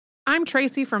I'm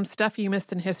Tracy from Stuff You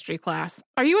Missed in History class.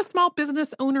 Are you a small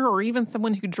business owner or even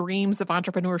someone who dreams of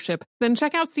entrepreneurship? Then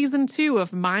check out Season 2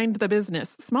 of Mind the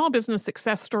Business, Small Business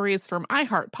Success Stories from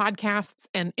iHeart Podcasts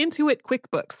and Intuit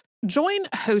QuickBooks. Join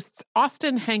hosts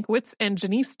Austin Hankwitz and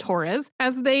Janice Torres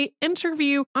as they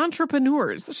interview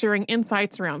entrepreneurs sharing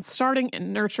insights around starting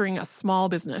and nurturing a small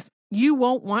business. You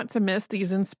won't want to miss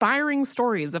these inspiring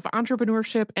stories of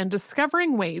entrepreneurship and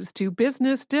discovering ways to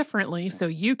business differently so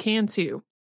you can too.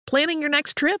 Planning your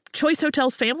next trip? Choice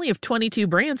Hotels' family of 22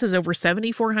 brands has over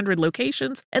 7,400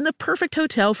 locations and the perfect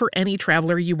hotel for any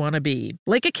traveler you want to be.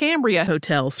 Like a Cambria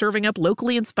Hotel, serving up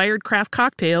locally inspired craft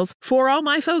cocktails for all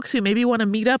my folks who maybe want to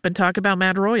meet up and talk about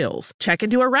Mad Royals. Check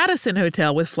into a Radisson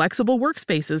Hotel with flexible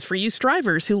workspaces for you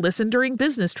strivers who listen during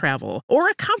business travel. Or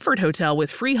a Comfort Hotel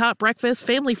with free hot breakfast,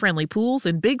 family-friendly pools,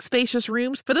 and big spacious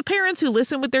rooms for the parents who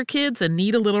listen with their kids and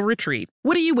need a little retreat.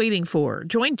 What are you waiting for?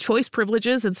 Join Choice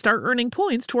Privileges and start earning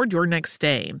points toward your next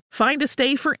stay. Find a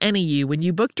stay for any you when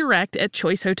you book direct at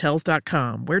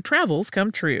choicehotels.com, where travels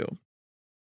come true.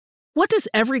 What does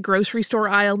every grocery store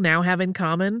aisle now have in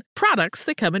common? Products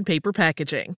that come in paper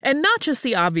packaging. And not just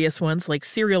the obvious ones like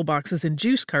cereal boxes and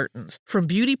juice cartons. From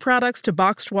beauty products to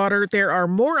boxed water, there are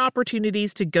more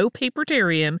opportunities to go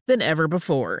papertarian than ever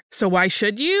before. So why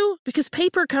should you? Because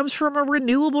paper comes from a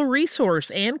renewable resource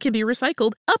and can be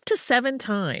recycled up to 7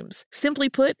 times. Simply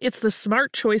put, it's the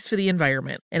smart choice for the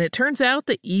environment. And it turns out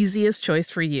the easiest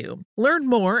choice for you. Learn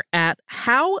more at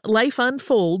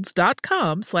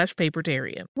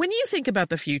howlifeunfolds.com/papertarian. When you think about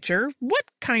the future, what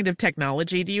kind of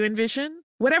technology do you envision?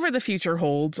 Whatever the future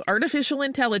holds, artificial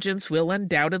intelligence will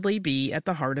undoubtedly be at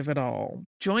the heart of it all.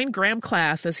 Join Graham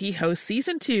Class as he hosts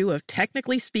Season 2 of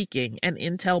Technically Speaking, an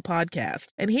Intel podcast,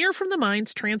 and hear from the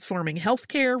minds transforming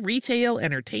healthcare, retail,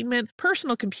 entertainment,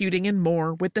 personal computing, and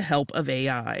more with the help of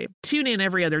AI. Tune in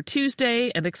every other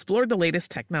Tuesday and explore the latest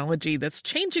technology that's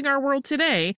changing our world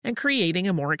today and creating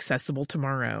a more accessible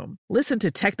tomorrow. Listen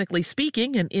to Technically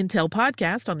Speaking, an Intel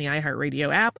podcast on the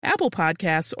iHeartRadio app, Apple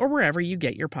Podcasts, or wherever you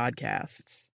get your podcasts.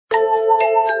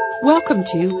 Welcome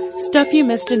to Stuff You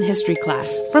Missed in History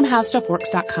class from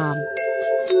HowStuffWorks.com.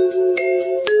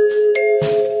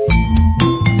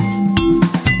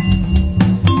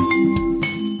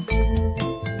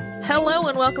 Hello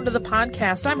and welcome to the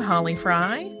podcast. I'm Holly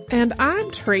Fry. And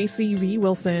I'm Tracy V.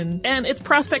 Wilson. And it's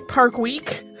Prospect Park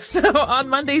Week. So on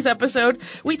Monday's episode,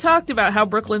 we talked about how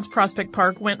Brooklyn's Prospect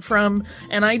Park went from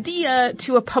an idea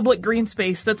to a public green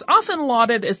space that's often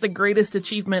lauded as the greatest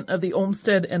achievement of the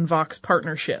Olmsted and Vox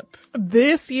partnership.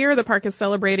 This year, the park is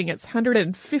celebrating its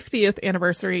 150th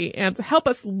anniversary, and to help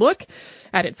us look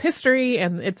at its history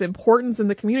and its importance in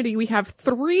the community, we have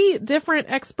 3 different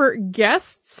expert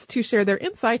guests to share their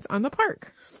insights on the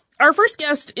park. Our first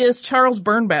guest is Charles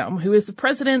Birnbaum, who is the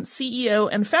president, CEO,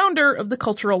 and founder of the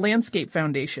Cultural Landscape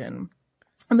Foundation.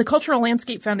 And the Cultural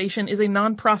Landscape Foundation is a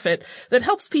nonprofit that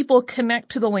helps people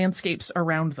connect to the landscapes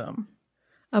around them.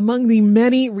 Among the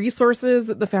many resources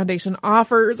that the foundation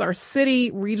offers are city,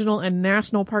 regional, and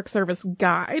national park service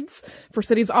guides for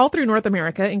cities all through North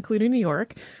America, including New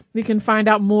York. You can find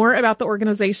out more about the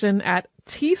organization at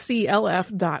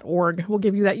tclf.org. We'll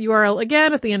give you that URL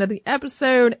again at the end of the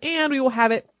episode, and we will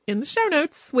have it in the show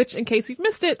notes, which, in case you've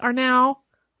missed it, are now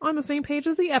on the same page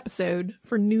as the episode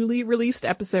for newly released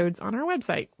episodes on our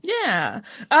website. Yeah.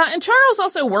 And Charles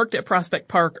also worked at Prospect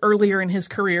Park earlier in his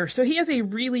career, so he has a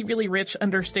really, really rich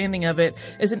understanding of it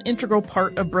as an integral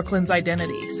part of Brooklyn's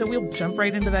identity. So we'll jump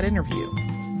right into that interview.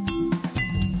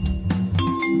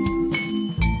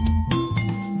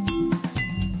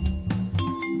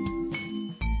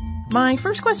 My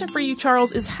first question for you,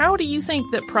 Charles, is how do you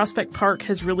think that Prospect Park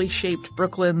has really shaped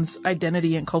Brooklyn's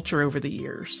identity and culture over the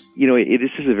years? You know,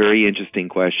 this is a very interesting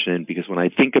question because when I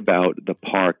think about the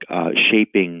park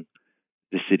shaping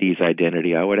the city's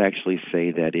identity, I would actually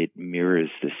say that it mirrors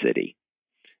the city.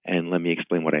 And let me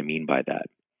explain what I mean by that.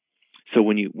 So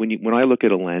when I look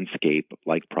at a landscape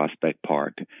like Prospect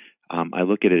Park, I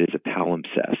look at it as a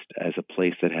palimpsest, as a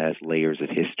place that has layers of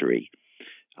history.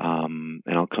 And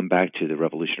I'll come back to the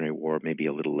Revolutionary War maybe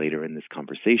a little later in this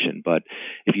conversation. But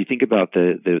if you think about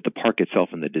the park itself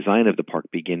and the design of the park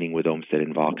beginning with Olmsted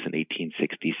and Vox in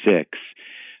 1866,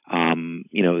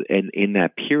 you know, and in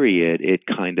that period, it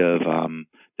kind of,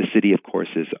 the city, of course,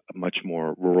 is much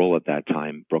more rural at that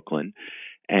time, Brooklyn.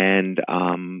 And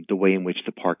the way in which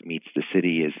the park meets the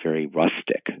city is very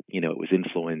rustic. You know, it was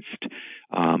influenced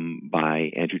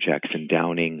by Andrew Jackson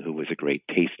Downing, who was a great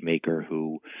tastemaker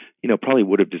who, you know, probably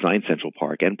would have designed Central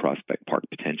Park and Prospect Park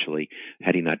potentially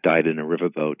had he not died in a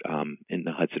riverboat in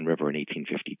the Hudson River in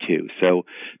 1852. So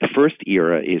the first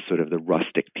era is sort of the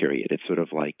rustic period. It's sort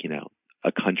of like, you know,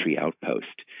 a country outpost.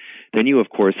 Then you, of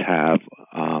course, have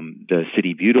the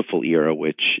City Beautiful era,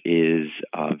 which is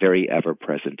very ever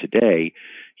present today.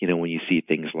 When you see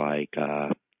things like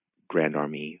Grand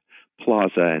Army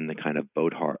Plaza and the kind of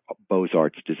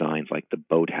Beaux-Arts designs like the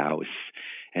Boathouse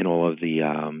and all of the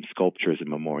sculptures and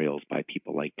memorials by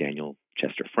people like Daniel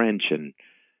Chester French and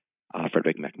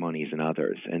Frederick MacMonnies and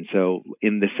others. And so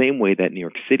in the same way that New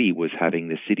York City was having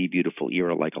the City Beautiful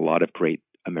era, like a lot of great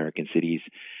American cities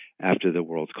after the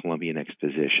World's Columbian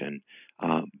Exposition,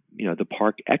 the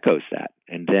park echoes that.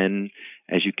 And then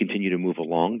as you continue to move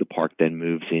along, the park then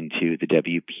moves into the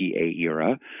WPA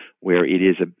era, where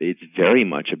it's very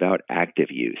much about active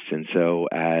use. And so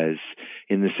as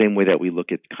in the same way that we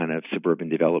look at kind of suburban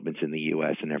developments in the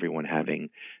U.S. and everyone having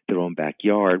their own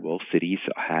backyard, well, cities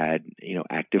had,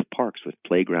 active parks with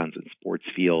playgrounds and sports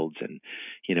fields and,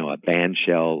 a band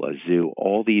shell, a zoo.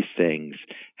 All these things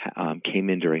came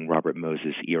in during Robert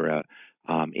Moses' era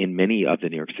in many of the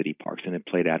New York City parks, and it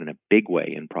played out in a big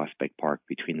way in Prospect Park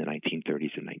between the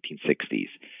 1930s and 1960s.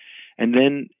 And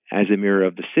then, as a mirror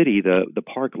of the city, the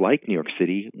park, like New York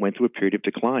City, went through a period of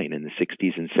decline in the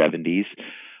 60s and 70s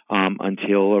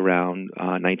until around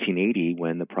 1980,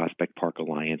 when the Prospect Park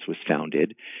Alliance was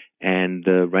founded, and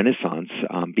the Renaissance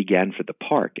began for the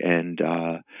park. And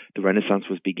the Renaissance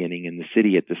was beginning in the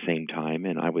city at the same time,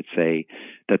 and I would say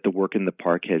that the work in the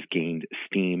park has gained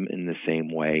steam in the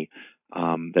same way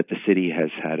that the city has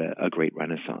had a great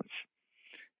renaissance.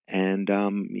 And,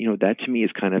 that to me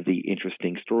is kind of the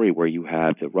interesting story, where you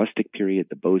have the rustic period,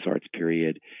 the Beaux-Arts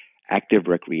period, active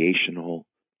recreational,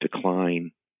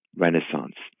 decline,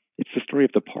 renaissance. It's the story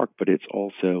of the park, but it's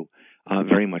also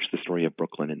very much the story of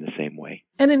Brooklyn in the same way.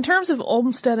 And in terms of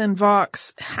Olmsted and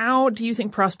Vaux, how do you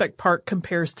think Prospect Park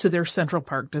compares to their Central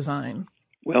Park design?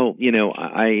 Well,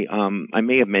 I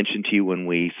may have mentioned to you when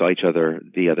we saw each other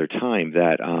the other time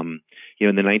that,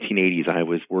 in the 1980s, I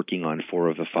was working on 4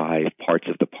 of the 5 parts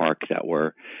of the park that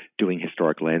were doing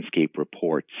historic landscape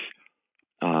reports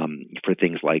for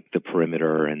things like the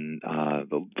perimeter and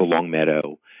the Long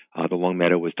Meadow. The Long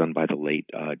Meadow was done by the late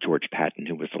George Patton,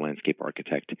 who was the landscape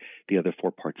architect. The other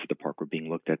 4 parts of the park were being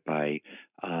looked at by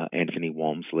Anthony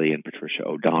Walmsley and Patricia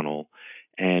O'Donnell.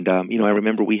 And, I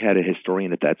remember we had a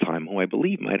historian at that time who I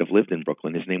believe might have lived in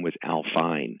Brooklyn. His name was Al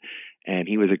Fine, and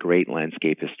he was a great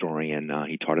landscape historian.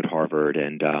 He taught at Harvard,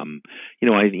 and,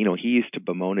 he used to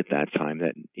bemoan at that time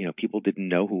that, people didn't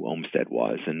know who Olmsted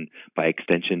was, and by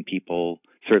extension, people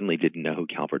certainly didn't know who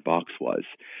Calvert Vaux was.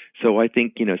 So I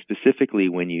think, specifically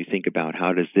when you think about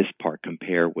how does this park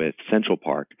compare with Central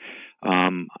Park,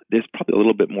 there's probably a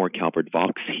little bit more Calvert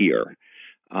Vaux here.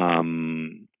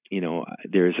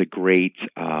 There's a great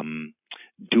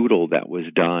doodle that was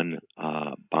done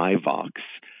by Vaux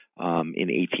in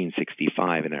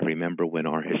 1865, and I remember when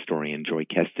our historian Joy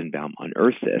Kestenbaum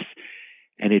unearthed this,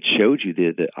 and it showed you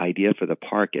the idea for the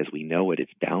park as we know it,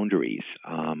 its boundaries,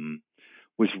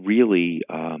 was really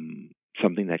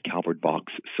something that Calvert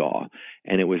Vaux saw,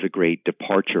 and it was a great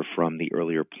departure from the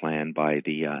earlier plan by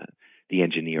the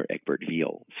engineer Egbert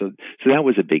Viel. So that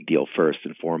was a big deal first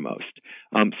and foremost.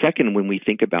 Second, when we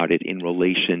think about it in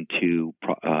relation to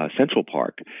Central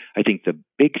Park, I think the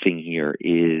big thing here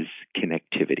is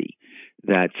connectivity.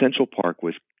 That Central Park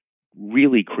was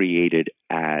really created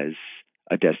as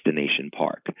a destination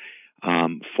park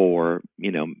for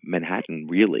Manhattan,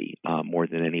 really, more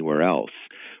than anywhere else.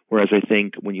 Whereas I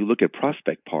think when you look at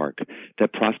Prospect Park,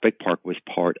 that Prospect Park was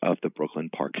part of the Brooklyn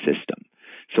Park system.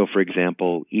 So, for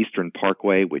example, Eastern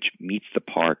Parkway, which meets the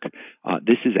park,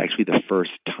 this is actually the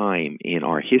first time in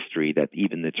our history that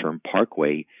even the term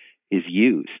parkway is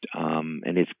used,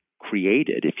 and it's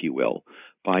created, if you will,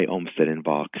 by Olmsted and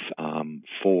Vaux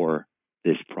for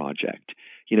this project.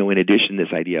 In addition,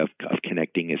 this idea of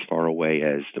connecting as far away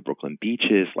as the Brooklyn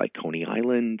beaches, like Coney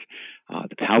Island,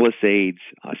 the Palisades,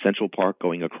 Central Park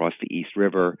going across the East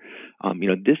River.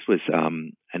 This was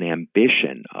an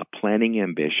ambition, a planning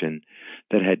ambition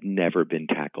that had never been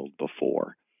tackled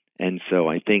before. And so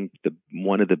I think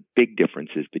one of the big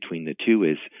differences between the two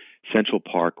is Central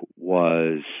Park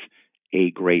was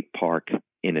a great park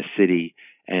in a city,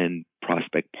 and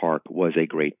Prospect Park was a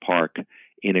great park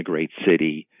in a great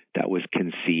city that was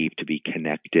conceived to be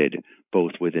connected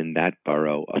both within that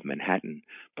borough of Manhattan,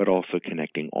 but also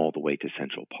connecting all the way to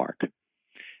Central Park.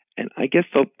 And I guess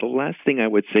the last thing I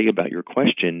would say about your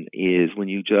question is when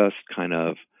you just kind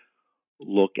of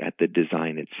look at the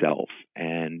design itself,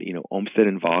 and, Olmsted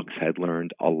and Vaux had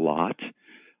learned a lot,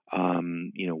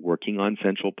 working on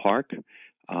Central Park,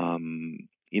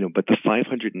 but the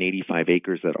 585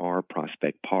 acres that are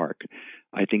Prospect Park,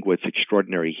 I think what's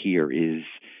extraordinary here is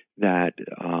that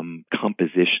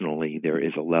compositionally there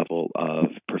is a level of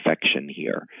perfection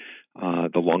here.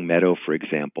 Meadow, for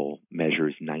example,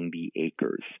 measures 90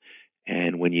 acres.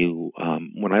 And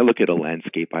when I look at a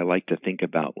landscape, I like to think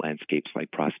about landscapes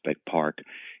like Prospect Park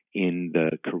in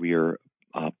the career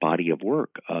body of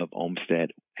work of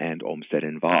Olmsted and Olmsted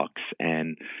and Vaux.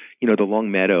 And, the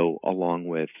Long Meadow, along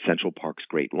with Central Park's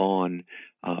Great Lawn,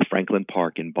 Franklin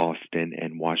Park in Boston,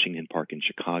 and Washington Park in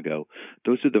Chicago,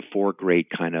 those are the four great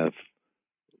kind of,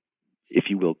 if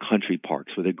you will, country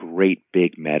parks with a great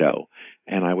big meadow.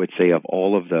 And I would say of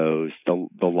all of those,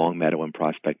 the Long Meadow in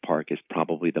Prospect Park is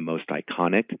probably the most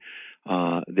iconic.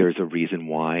 There's a reason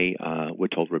why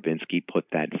Witold Rybinski put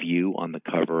that view on the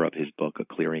cover of his book, A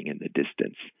Clearing in the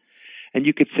Distance. And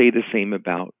you could say the same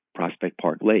about Prospect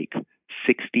Park Lake,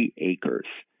 60 acres.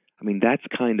 I mean, that's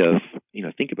kind of,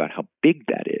 think about how big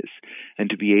that is. And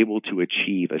to be able to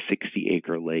achieve a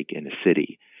 60-acre lake in a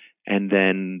city. And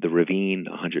then the ravine,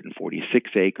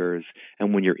 146 acres.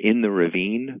 And when you're in the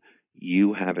ravine,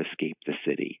 you have escaped the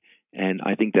city. And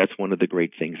I think that's one of the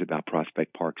great things about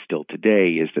Prospect Park still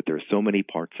today is that there are so many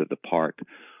parts of the park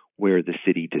where the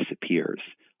city disappears.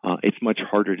 It's much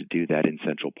harder to do that in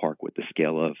Central Park with the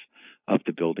scale of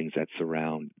the buildings that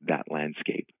surround that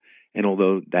landscape. And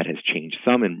although that has changed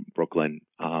some in Brooklyn,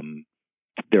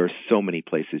 there are so many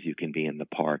places you can be in the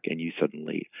park, and you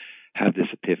suddenly have this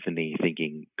epiphany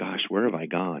thinking, gosh, where have I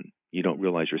gone? You don't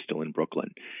realize you're still in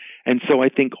Brooklyn. And so I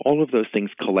think all of those things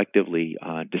collectively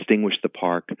distinguish the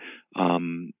park.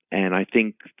 And I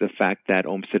think the fact that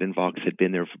Olmsted and Vaux had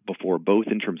been there before, both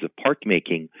in terms of park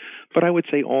making, but I would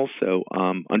say also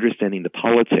understanding the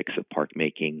politics of park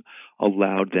making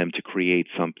allowed them to create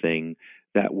something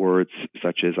that words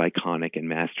such as iconic and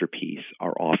masterpiece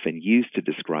are often used to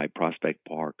describe Prospect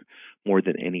Park more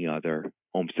than any other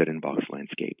Olmsted and Vaux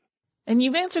landscape. And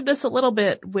you've answered this a little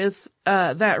bit with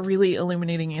that really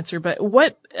illuminating answer, but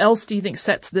what else do you think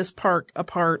sets this park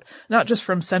apart, not just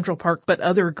from Central Park, but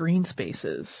other green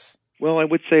spaces? Well, I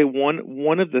would say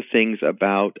one of the things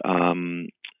about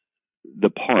the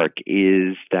park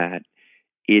is that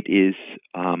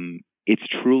it's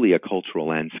truly a cultural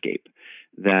landscape.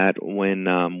 That when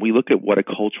we look at what a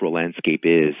cultural landscape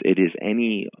is, it is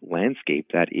any landscape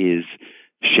that is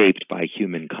shaped by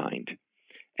humankind.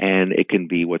 And it can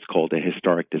be what's called a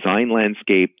historic design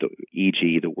landscape,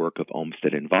 e.g. the work of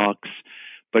Olmsted and Vaux,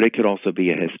 but it could also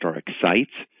be a historic site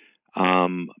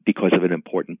because of an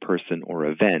important person or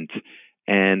event.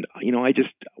 And,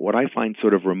 what I find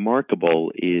sort of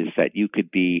remarkable is that you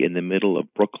could be in the middle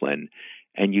of Brooklyn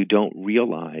and you don't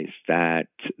realize that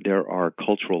there are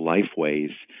cultural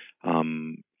lifeways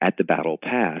at the Battle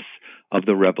Pass of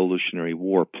the Revolutionary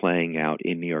War playing out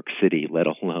in New York City, let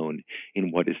alone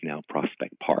in what is now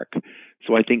Prospect Park.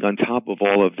 So I think on top of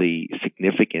all of the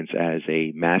significance as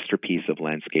a masterpiece of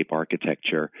landscape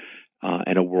architecture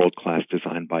and a world-class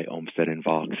design by Olmsted and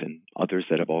Vaux and others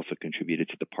that have also contributed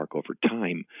to the park over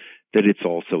time, that it's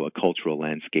also a cultural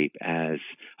landscape as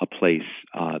a place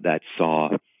that saw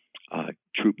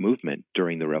troop movement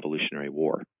during the Revolutionary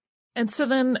War. And so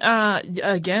then,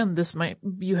 again,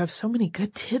 you have so many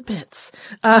good tidbits.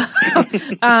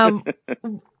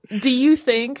 Do you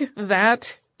think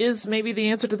that is maybe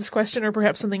the answer to this question or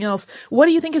perhaps something else? What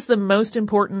do you think is the most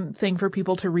important thing for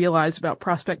people to realize about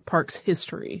Prospect Park's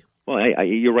history? Well,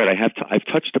 you're right. I've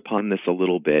touched upon this a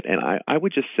little bit, and I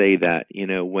would just say that,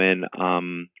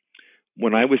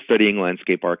 when I was studying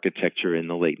landscape architecture in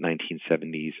the late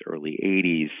 1970s, early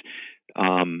 80s,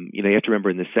 you have to remember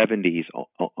in the 70s,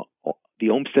 the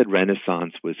Olmsted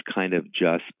Renaissance was kind of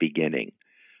just beginning.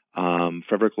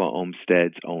 Frederick Law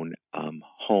Olmsted's own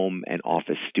home and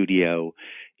office studio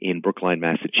in Brookline,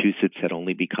 Massachusetts had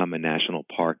only become a national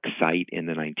park site in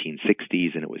the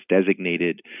 1960s, and it was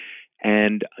designated.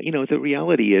 And, the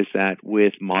reality is that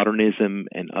with modernism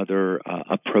and other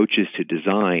approaches to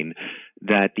design,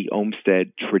 that the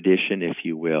Olmsted tradition, if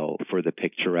you will, for the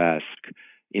picturesque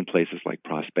in places like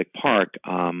Prospect Park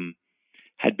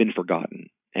had been forgotten.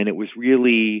 And it was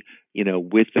really,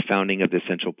 with the founding of the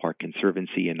Central Park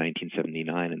Conservancy in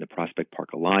 1979 and the Prospect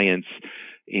Park Alliance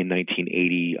in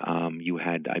 1980, you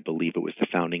had, I believe it was the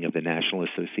founding of the National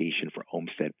Association for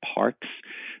Olmsted Parks.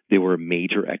 There were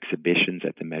major exhibitions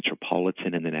at the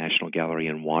Metropolitan and the National Gallery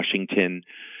in Washington.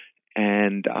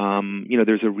 And,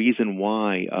 there's a reason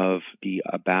why of the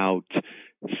about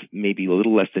maybe a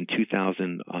little less than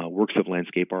 2,000 works of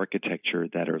landscape architecture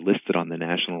that are listed on the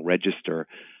National Register,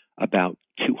 about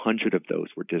 200 of those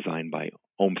were designed by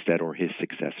Olmsted or his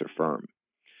successor firm.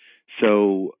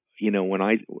 So,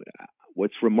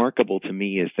 what's remarkable to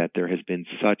me is that there has been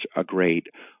such a great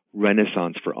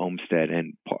renaissance for Olmsted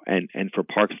and for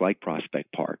parks like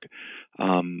Prospect Park.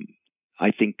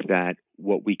 I think that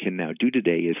what we can now do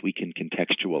today is we can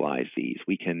contextualize these.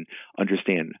 We can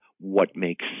understand what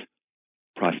makes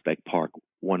Prospect Park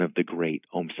one of the great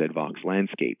Olmsted Vaux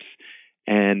landscapes.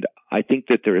 And I think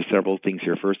that there are several things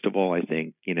here. First of all, I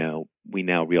think, we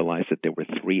now realize that there were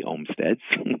 3 Olmsteds,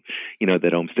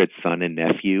 that Olmsted's son and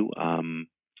nephew,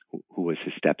 who was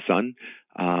his stepson,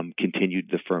 continued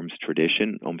the firm's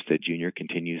tradition. Olmsted Jr.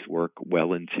 continues work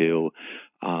well into,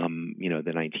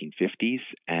 the 1950s.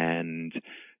 And,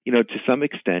 to some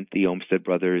extent, the Olmsted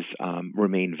brothers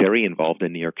remain very involved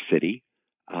in New York City,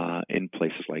 in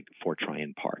places like Fort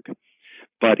Tryon Park.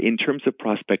 But in terms of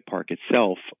Prospect Park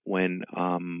itself, when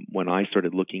I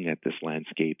started looking at this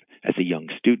landscape as a young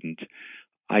student,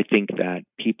 I think that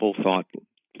people thought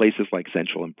places like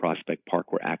Central and Prospect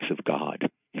Park were acts of God,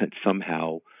 that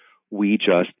somehow we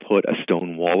just put a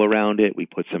stone wall around it, we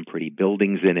put some pretty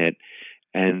buildings in it,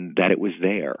 and that it was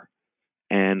there.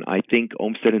 And I think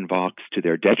Olmsted and Vaux, to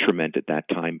their detriment at that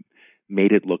time,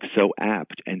 made it look so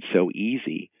apt and so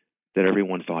easy that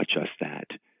everyone thought just that.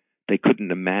 They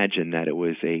couldn't imagine that it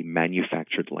was a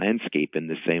manufactured landscape in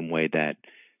the same way that,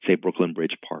 say, Brooklyn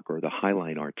Bridge Park or the High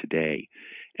Line are today.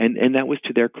 And that was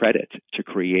to their credit, to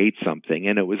create something.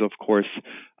 And it was, of course,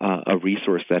 a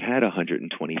resource that had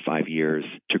 125 years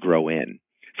to grow in,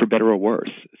 for better or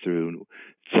worse,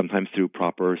 sometimes through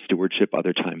proper stewardship,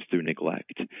 other times through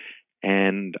neglect.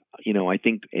 And, I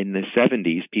think in the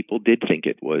 70s, people did think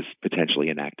it was potentially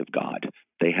an act of God.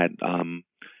 They had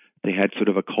sort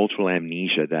of a cultural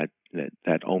amnesia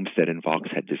that Olmsted and Vaux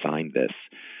had designed this.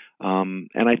 And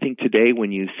I think today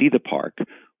when you see the park,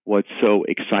 what's so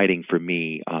exciting for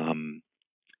me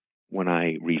when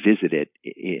I revisit it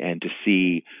and to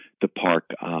see the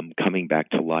park coming back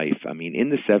to life. I mean, in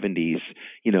the 70s,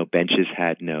 benches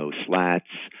had no slats.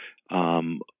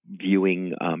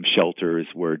 Viewing shelters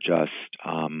were just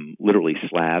literally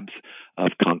slabs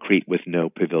of concrete with no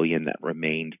pavilion that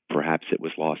remained. Perhaps it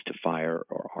was lost to fire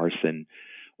or arson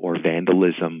or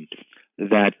vandalism.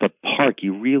 That the park,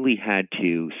 you really had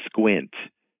to squint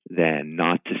then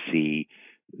not to see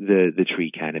the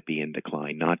tree canopy in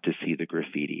decline, not to see the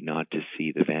graffiti, not to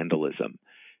see the vandalism.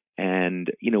 And,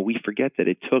 we forget that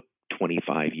it took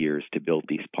 25 years to build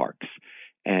these parks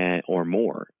or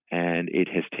more. And it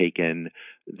has taken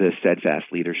the steadfast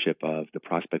leadership of the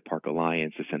Prospect Park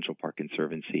Alliance, the Central Park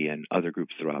Conservancy, and other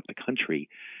groups throughout the country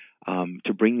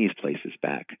to bring these places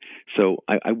back. So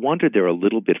I wandered there a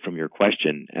little bit from your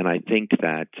question, and I think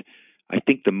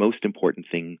the most important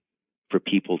thing for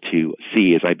people to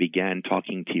see as I began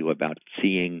talking to you about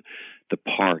seeing the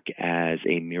park as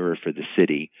a mirror for the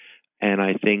city. And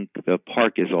I think the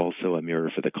park is also a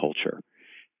mirror for the culture.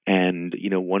 And,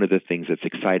 one of the things that's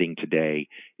exciting today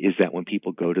is that when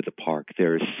people go to the park,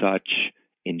 there's such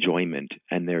enjoyment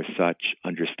and there's such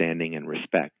understanding and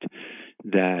respect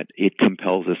that it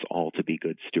compels us all to be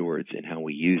good stewards in how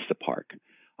we use the park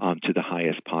to the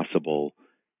highest possible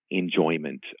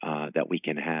enjoyment that we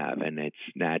can have. And it's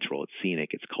natural, it's scenic,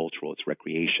 it's cultural, it's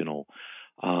recreational.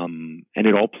 And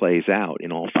it all plays out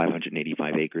in all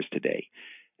 585 acres today.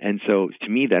 And so to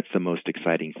me, that's the most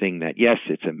exciting thing, that yes,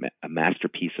 it's a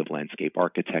masterpiece of landscape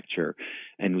architecture.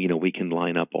 And, we can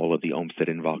line up all of the Olmsted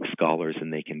and Vaux scholars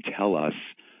and they can tell us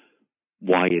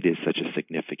why it is such a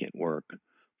significant work.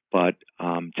 But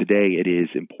today it is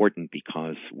important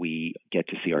because we get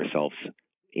to see ourselves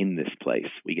in this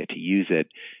place. We get to use it.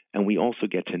 And we also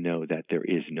get to know that there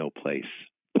is no place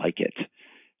like it.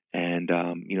 And,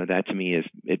 that to me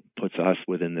it puts us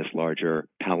within this larger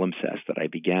palimpsest that I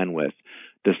began with,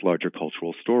 this larger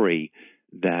cultural story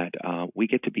that we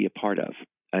get to be a part of.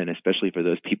 And especially for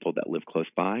those people that live close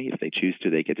by, if they choose to,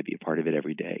 they get to be a part of it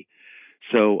every day.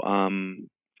 So,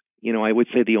 I would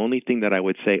say the only thing that I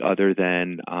would say other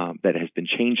than that has been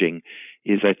changing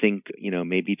is I think,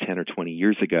 maybe 10 or 20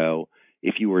 years ago,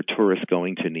 if you were a tourist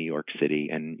going to New York City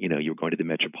and, you were going to the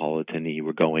Metropolitan and you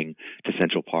were going to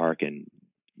Central Park and,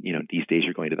 these days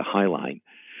you're going to the High Line.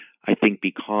 I think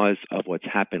because of what's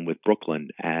happened with Brooklyn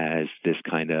as this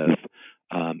kind of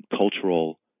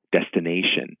cultural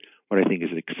destination, what I think is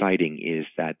exciting is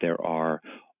that there are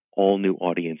all new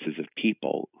audiences of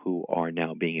people who are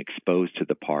now being exposed to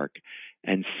the park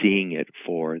and seeing it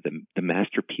for the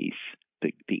masterpiece,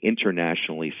 the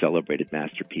internationally celebrated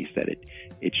masterpiece that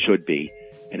it should be,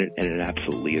 and it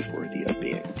absolutely is worthy of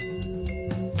being.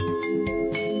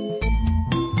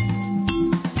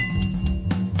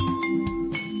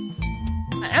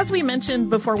 As we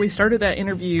mentioned before we started that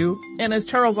interview, and as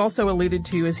Charles also alluded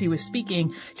to as he was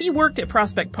speaking, he worked at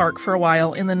Prospect Park for a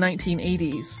while in the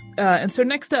 1980s. And so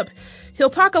next up, he'll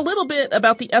talk a little bit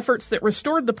about the efforts that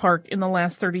restored the park in the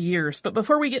last 30 years. But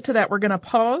before we get to that, we're going to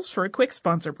pause for a quick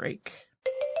sponsor break.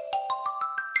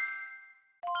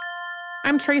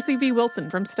 I'm Tracy V. Wilson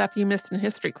from Stuff You Missed in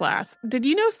History Class. Did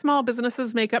you know small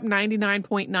businesses make up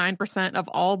 99.9% of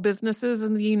all businesses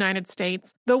in the United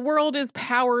States? The world is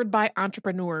powered by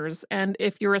entrepreneurs, and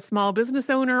if you're a small business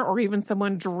owner or even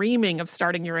someone dreaming of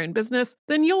starting your own business,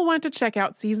 then you'll want to check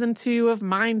out Season 2 of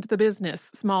Mind the Business,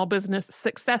 Small Business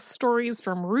Success Stories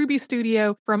from Ruby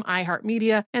Studio, from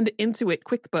iHeartMedia, and Intuit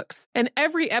QuickBooks. In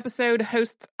every episode,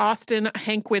 hosts Austin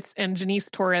Hankwitz and Janice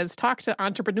Torres talk to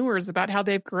entrepreneurs about how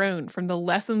they've grown from the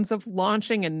lessons of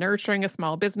launching and nurturing a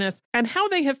small business and how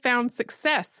they have found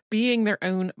success being their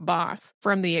own boss.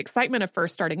 From the excitement of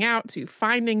first starting out to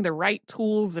finding the right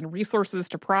tools and resources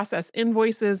to process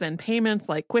invoices and payments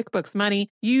like QuickBooks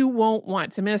Money, you won't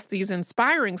want to miss these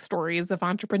inspiring stories of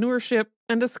entrepreneurship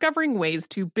and discovering ways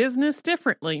to business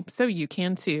differently so you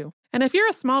can too. And if you're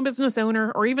a small business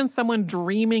owner or even someone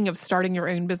dreaming of starting your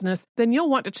own business, then you'll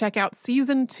want to check out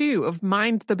Season 2 of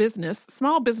Mind the Business,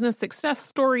 Small Business Success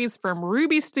Stories from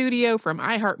Ruby Studio, from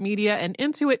iHeartMedia, and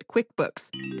Intuit QuickBooks.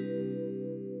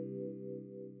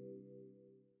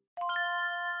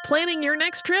 Planning your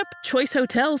next trip? Choice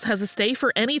Hotels has a stay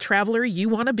for any traveler you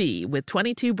want to be, with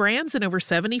 22 brands and over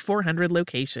 7,400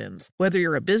 locations. Whether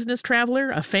you're a business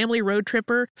traveler, a family road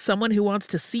tripper, someone who wants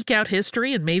to seek out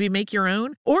history and maybe make your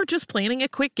own, or just planning a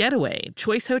quick getaway,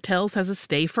 Choice Hotels has a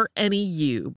stay for any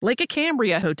you. Like a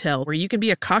Cambria Hotel, where you can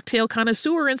be a cocktail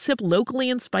connoisseur and sip locally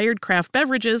inspired craft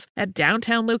beverages at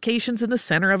downtown locations in the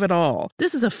center of it all.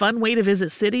 This is a fun way to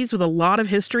visit cities with a lot of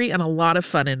history and a lot of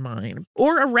fun in mind.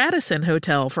 Or a Radisson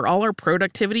Hotel for all our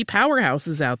productivity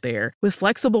powerhouses out there. With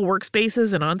flexible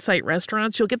workspaces and on-site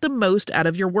restaurants, you'll get the most out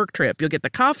of your work trip. You'll get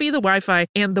the coffee, the Wi-Fi,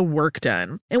 and the work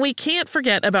done. And we can't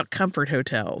forget about comfort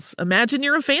hotels. Imagine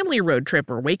you're a family road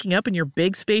tripper, waking up in your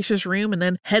big spacious room and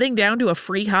then heading down to a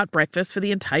free hot breakfast for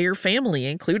the entire family,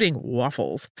 including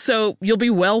waffles. So you'll be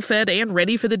well fed and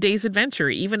ready for the day's adventure,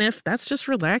 even if that's just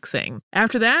relaxing.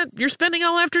 After that, you're spending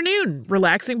all afternoon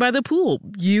relaxing by the pool.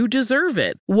 You deserve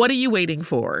it. What are you waiting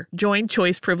for? Join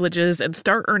Choice Privileges and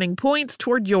start earning points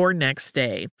toward your next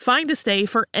stay. Find a stay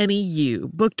for any you.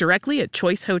 Book directly at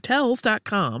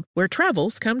choicehotels.com, where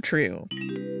travels come true.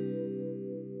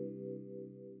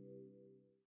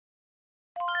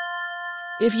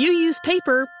 If you use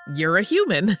paper, you're a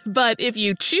human. But if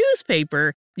you choose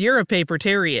paper, you're a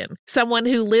papertarian, someone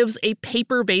who lives a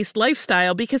paper-based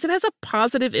lifestyle because it has a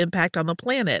positive impact on the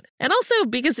planet. And also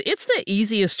because it's the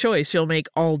easiest choice you'll make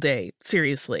all day.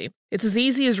 Seriously. It's as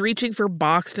easy as reaching for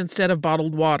boxed instead of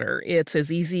bottled water. It's as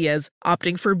easy as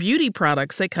opting for beauty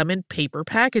products that come in paper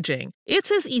packaging. It's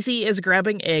as easy as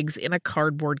grabbing eggs in a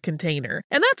cardboard container.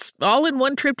 And that's all in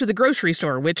one trip to the grocery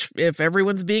store, which, if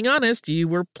everyone's being honest, you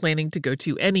were planning to go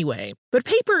to anyway. But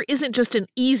paper isn't just an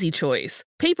easy choice.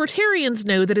 Papertarians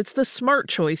know that it's the smart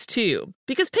choice, too.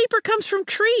 Because paper comes from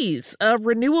trees, a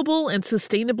renewable and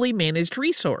sustainably managed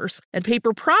resource. And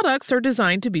paper products are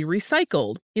designed to be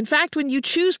recycled. In fact, when you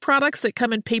choose products that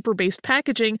come in paper-based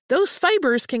packaging, those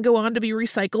fibers can go on to be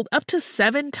recycled up to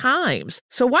 7 times.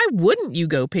 So why wouldn't you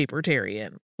go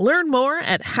papertarian? Learn more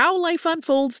at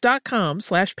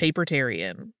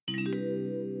howlifeunfolds.com/papertarian.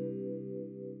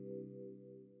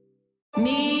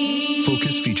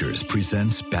 Focus Features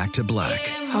presents Back to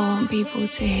Black. I want people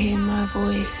to hear my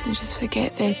voice and just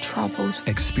forget their troubles.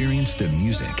 Experience the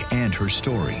music and her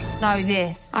story. Know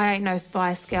this, I ain't no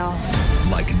Spice Girl.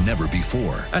 Like never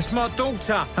before. That's my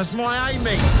daughter. That's my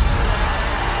Amy.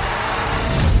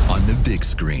 On the big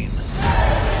screen.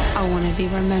 I want to be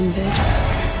remembered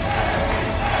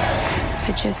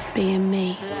for just being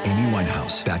me. Amy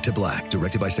Winehouse, Back to Black,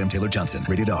 directed by Sam Taylor Johnson.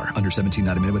 Rated R, under 17,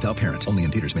 not a minute without parent. Only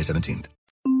in theaters May 17th.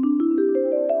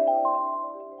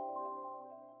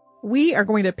 We are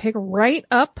going to pick right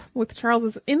up with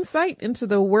Charles's insight into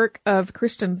the work of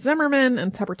Christian Zimmerman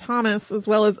and Tupper Thomas, as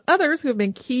well as others who have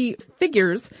been key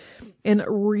figures in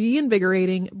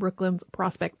reinvigorating Brooklyn's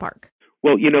Prospect Park.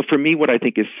 Well, you know, for me, what I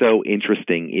think is so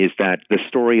interesting is that the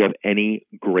story of any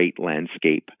great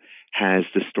landscape has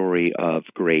the story of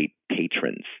great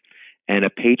patrons. And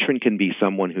a patron can be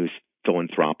someone who's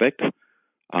philanthropic,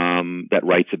 that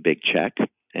writes a big check.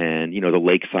 And, you know, the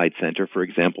Lakeside Center, for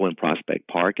example, in Prospect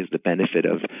Park is the benefit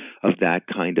of that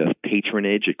kind of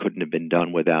patronage. It couldn't have been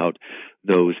done without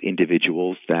those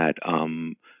individuals that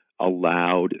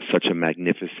allowed such a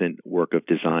magnificent work of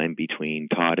design between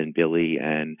Todd and Billy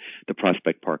and the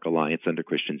Prospect Park Alliance under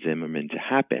Christian Zimmerman to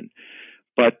happen.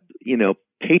 But, you know,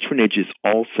 patronage is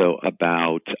also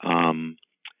about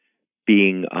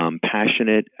being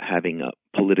passionate, having a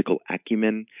political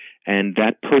acumen, and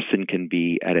that person can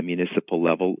be at a municipal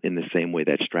level in the same way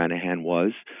that Stranahan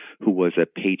was, who was a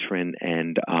patron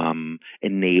and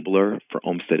enabler for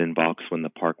Olmsted and Vaux when the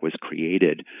park was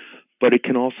created. but it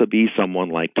can also be someone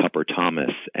like Tupper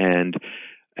Thomas. And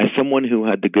as someone who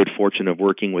had the good fortune of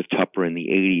working with Tupper in the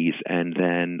 80s and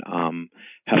then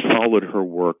have followed her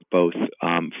work both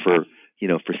for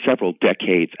several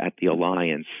decades at the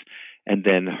Alliance, and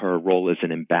then her role as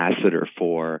an ambassador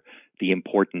for the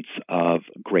importance of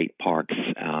great parks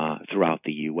throughout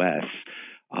the U.S.,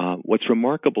 what's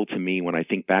remarkable to me when I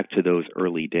think back to those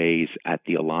early days at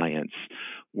the Alliance,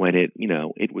 when it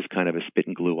was kind of a spit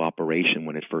and glue operation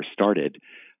when it first started,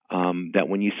 that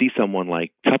when you see someone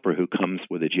like Tupper, who comes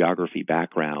with a geography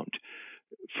background,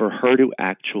 for her to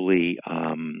actually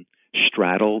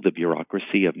straddle the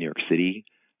bureaucracy of New York City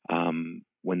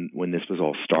when this was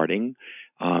all starting,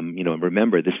 and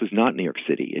remember, this was not New York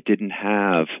City. It didn't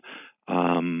have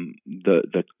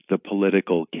the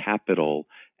political capital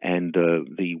and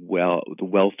the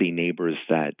wealthy neighbors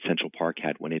that Central Park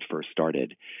had when it first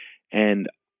started. And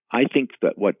I think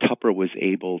that what Tupper was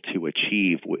able to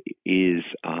achieve is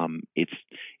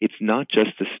it's not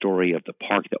just the story of the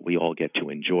park that we all get to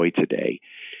enjoy today.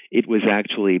 It was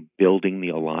actually building the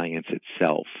Alliance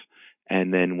itself.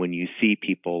 And then when you see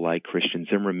people like Christian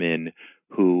Zimmerman,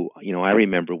 who, I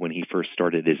remember when he first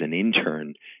started as an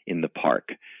intern in the park,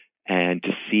 and to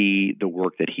see the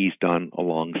work that he's done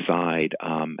alongside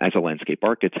as a landscape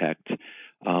architect,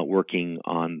 working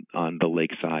on the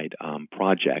Lakeside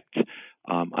project,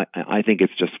 I think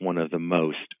it's just one of the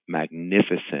most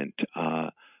magnificent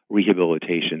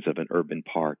rehabilitations of an urban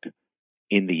park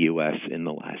in the U.S. in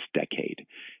the last decade.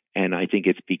 And I think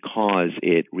it's because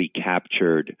it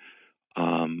recaptured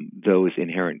those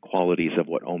inherent qualities of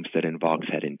what Olmsted and Vaux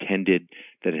had intended,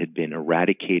 that had been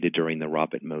eradicated during the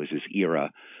Robert Moses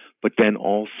era. But then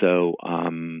also,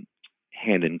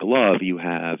 hand in glove, you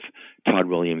have Todd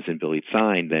Williams and Billy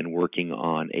Tsine then working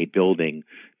on a building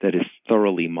that is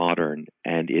thoroughly modern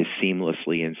and is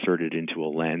seamlessly inserted into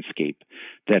a landscape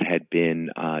that had been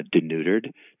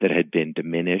denuded, that had been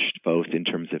diminished, both in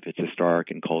terms of its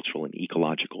historic and cultural and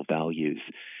ecological values.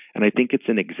 And I think it's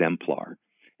an exemplar.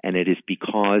 And it is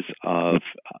because of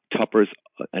Tupper's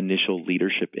initial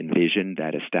leadership and vision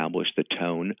that established the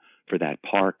tone for that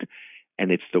park. And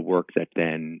it's the work that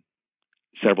then,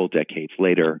 several decades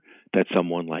later, that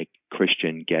someone like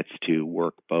Christian gets to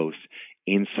work both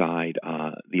inside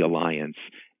the Alliance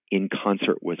in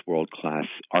concert with world-class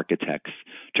architects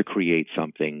to create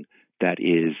something that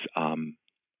is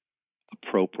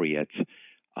appropriate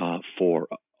for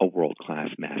a world-class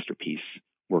masterpiece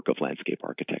work of landscape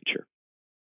architecture.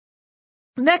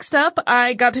 Next up,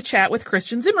 I got to chat with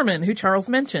Christian Zimmerman, who Charles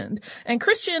mentioned. And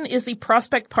Christian is the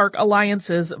Prospect Park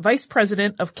Alliance's Vice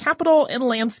President of Capital and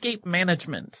Landscape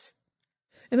Management.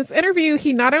 In this interview,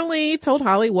 he not only told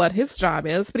Holly what his job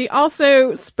is, but he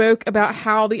also spoke about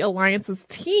how the Alliance's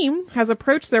team has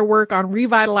approached their work on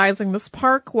revitalizing this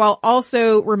park while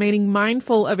also remaining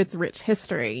mindful of its rich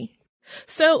history.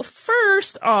 So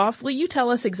first off, will you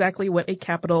tell us exactly what a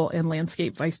Capital and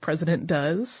Landscape Vice President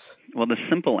does? Well, the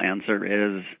simple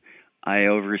answer is I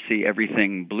oversee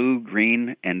everything blue,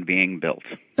 green, and being built.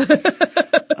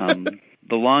 The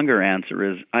longer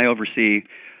answer is I oversee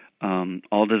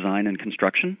all design and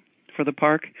construction for the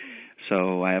park.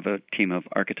 So I have a team of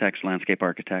architects, landscape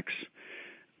architects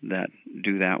that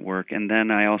do that work. And then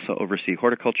I also oversee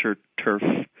horticulture, turf,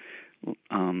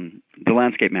 the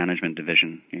landscape management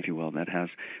division, if you will, that has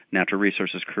natural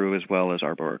resources crew as well as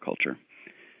arboriculture.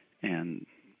 And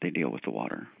they deal with the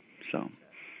water. So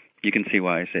you can see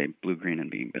why I say blue, green,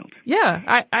 and being built. Yeah,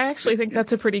 I actually think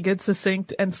that's a pretty good,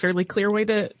 succinct, and fairly clear way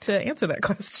to answer that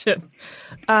question.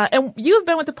 And you have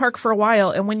been with the park for a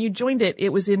while, and when you joined it,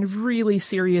 it was in really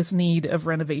serious need of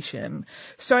renovation.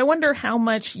 So I wonder how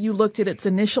much you looked at its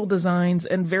initial designs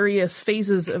and various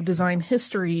phases of design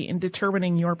history in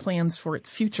determining your plans for its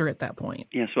future at that point.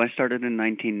 Yeah, so I started in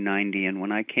 1990, and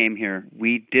when I came here,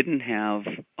 we didn't have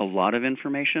a lot of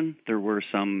information. There were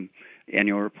some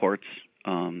annual reports,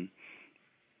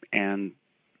 and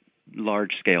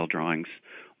large-scale drawings.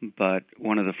 But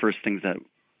one of the first things that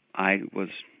I was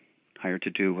hired to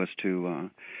do was to,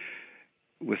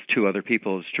 with two other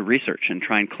people, is to research and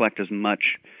try and collect as much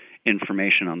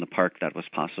information on the park that was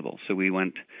possible. So we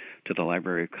went to the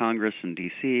Library of Congress in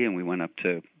D.C., and we went up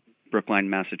to Brookline,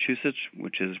 Massachusetts,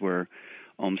 which is where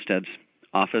Olmsted's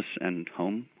office and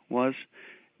home was,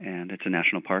 and it's a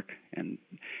national park, and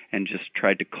just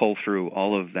tried to cull through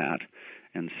all of that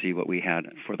and see what we had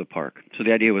for the park. So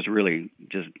the idea was really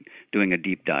just doing a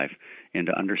deep dive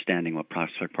into understanding what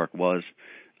Prospect Park was,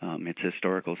 its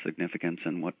historical significance,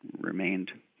 and what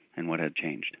remained and what had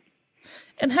changed.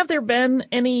 And have there been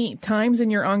any times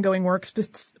in your ongoing work,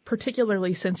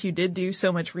 particularly since you did do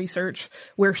so much research,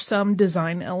 where some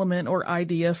design element or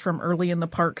idea from early in the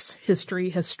park's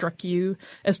history has struck you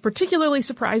as particularly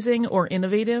surprising or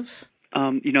innovative?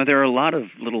 There are a lot of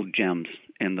little gems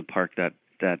in the park that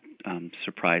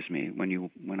surprise me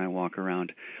when I walk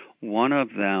around. One of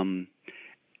them,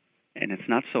 and it's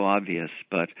not so obvious,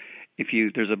 but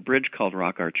there's a bridge called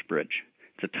Rock Arch Bridge.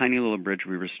 It's a tiny little bridge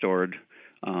we restored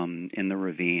in the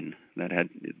ravine that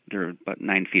there were about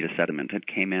 9 feet of sediment that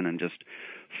came in and just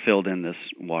filled in this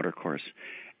water course.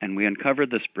 And we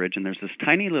uncovered this bridge, and there's this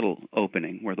tiny little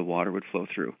opening where the water would flow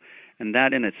through. And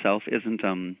that in itself isn't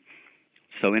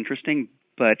so interesting,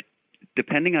 but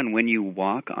depending on when you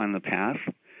walk on the path,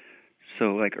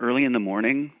 so like early in the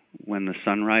morning when the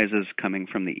sunrise is coming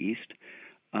from the east,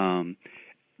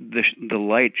 the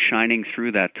light shining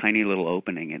through that tiny little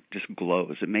opening, it just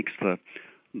glows. It makes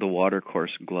the water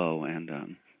course glow, and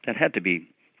that had to be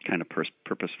kind of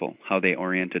purposeful, how they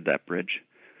oriented that bridge.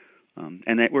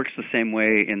 And it works the same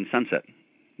way in Sunset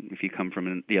if you come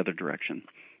from the other direction.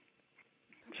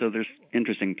 So there's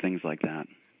interesting things like that.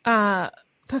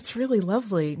 That's really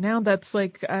lovely. Now that's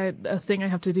like a thing I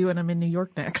have to do when I'm in New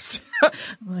York next. I'm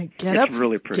like, get up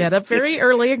very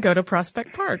early and go to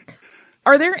Prospect Park.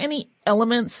 Are there any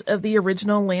elements of the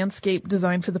original landscape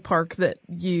design for the park that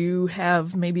you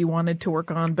have maybe wanted to work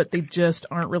on, but they just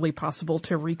aren't really possible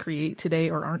to recreate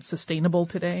today or aren't sustainable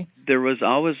today? There was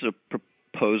always a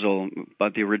proposal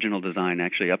about the original design,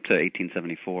 actually up to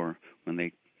 1874 when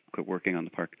they quit working on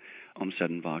the park, Olmsted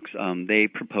and Vaux. They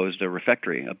proposed a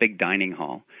refectory, a big dining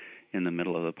hall in the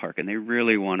middle of the park, and they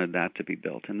really wanted that to be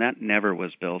built, and that never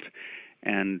was built.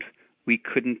 And we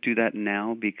couldn't do that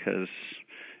now because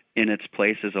in its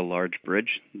place is a large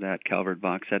bridge that Calvert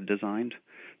Vaux had designed,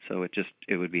 so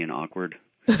it would be an awkward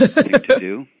thing to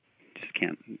do. Just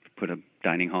can't put a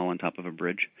dining hall on top of a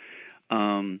bridge.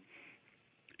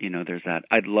 There's that.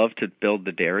 I'd love to build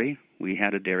the dairy. We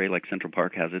had a dairy like Central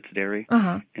Park has its dairy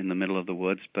in the middle of the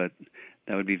woods, but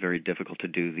that would be very difficult to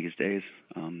do these days,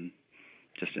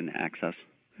 just in access.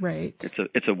 Right.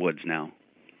 It's a woods now,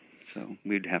 so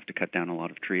we'd have to cut down a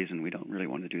lot of trees, and we don't really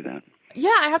want to do that.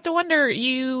 Yeah, I have to wonder,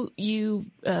 you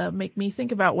make me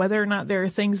think about whether or not there are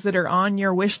things that are on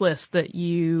your wish list that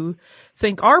you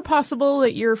think are possible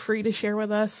that you're free to share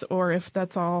with us, or if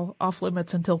that's all off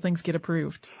limits until things get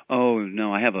approved. Oh,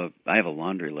 no, I have a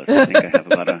laundry list. I think I have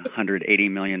about $180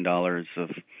 million of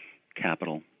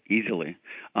capital, easily.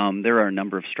 There are a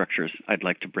number of structures I'd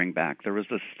like to bring back. There was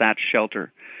this thatch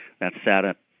shelter that sat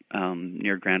at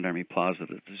near Grand Army Plaza,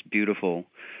 this beautiful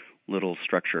little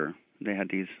structure. They had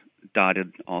these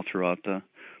dotted all throughout the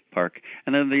park.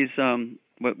 And then these,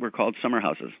 what were called summer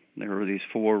houses. There were these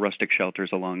 4 rustic shelters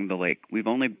along the lake. We've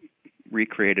only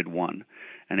recreated one,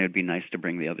 and it would be nice to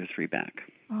bring the other 3 back.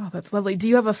 Oh, that's lovely. Do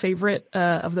you have a favorite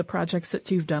of the projects that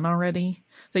you've done already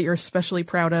that you're especially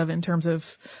proud of in terms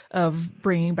of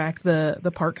bringing back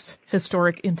the park's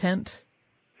historic intent?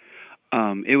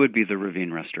 It would be the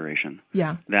ravine restoration.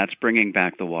 Yeah. That's bringing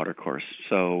back the water course.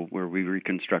 So where we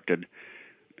reconstructed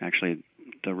actually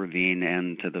the ravine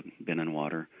and to the bin and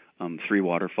water. 3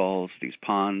 waterfalls, these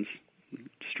ponds,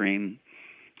 stream.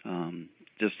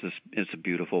 It's a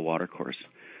beautiful water course.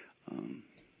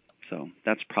 So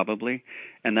that's probably,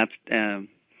 and that's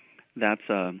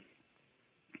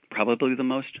probably the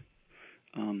most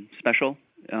special.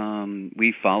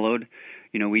 We followed,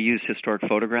 we used historic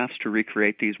photographs to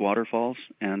recreate these waterfalls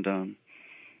and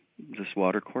this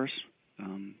water course.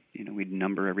 We'd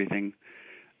number everything,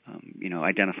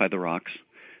 identify the rocks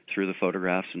through the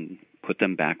photographs and put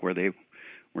them back where they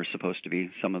were supposed to be.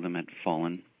 Some of them had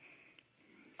fallen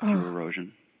through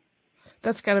erosion.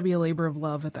 That's got to be a labor of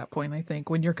love at that point, I think,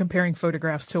 when you're comparing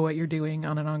photographs to what you're doing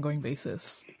on an ongoing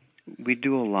basis. We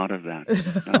do a lot of that.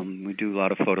 We do a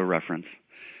lot of photo reference.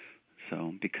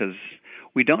 So, because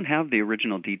we don't have the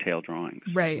original detail drawings.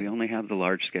 Right. We only have the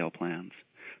large-scale plans.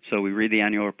 So we read the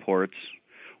annual reports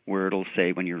where it'll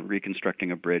say when you're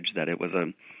reconstructing a bridge that it was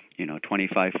a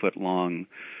 25-foot-long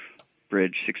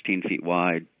bridge, 16 feet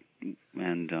wide,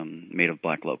 and made of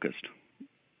black locust.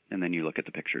 And then you look at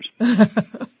the pictures.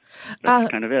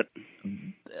 That's kind of it.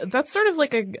 That's sort of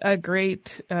like a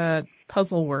great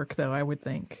puzzle work, though, I would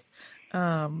think.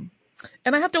 And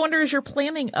I have to wonder, as you're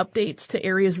planning updates to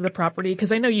areas of the property,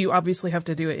 because I know you obviously have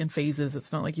to do it in phases.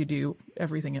 It's not like you do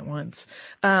everything at once.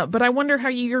 But I wonder how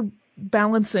you're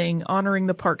balancing honoring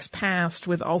the park's past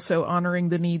with also honoring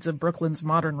the needs of Brooklyn's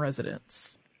modern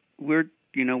residents.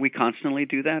 We constantly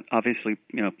do that. Obviously,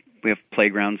 we have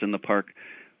playgrounds in the park.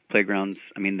 Playgrounds,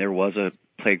 there was a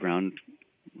playground.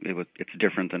 It's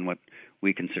different than what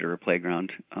we consider a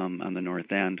playground on the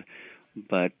north end.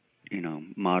 But,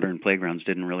 modern playgrounds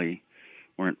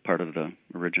weren't part of the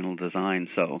original design,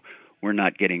 so we're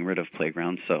not getting rid of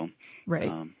playgrounds. So right.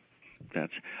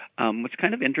 That's what's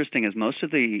kind of interesting is most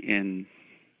of the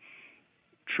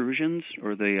intrusions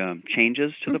or the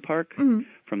changes to the park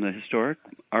from the historic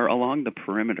are along the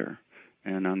perimeter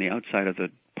and on the outside of the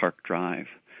park drive.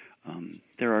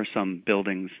 There are some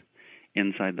buildings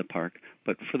inside the park,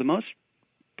 but for the most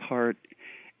part,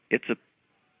 it's a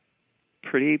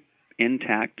pretty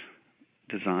intact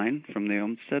design from the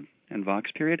Olmsted and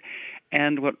Vaux period.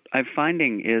 And what I'm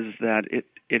finding is that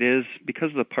it is, because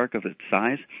of the park of its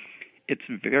size, it's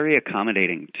very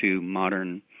accommodating to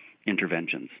modern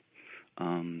interventions.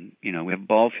 We have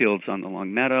ball fields on the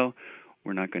Long Meadow.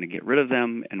 We're not going to get rid of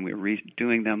them, and we're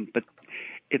redoing them. But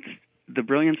it's the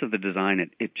brilliance of the design.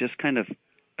 It just kind of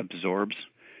absorbs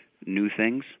new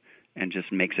things and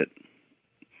just makes it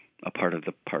a part of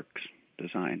the park's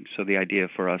design. So the idea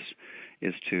for us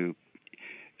is to,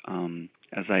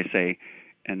 as I say,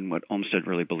 and what Olmsted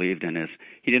really believed in is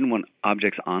he didn't want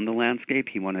objects on the landscape.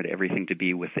 He wanted everything to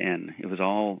be within. It was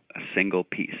all a single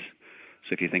piece.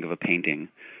 So if you think of a painting,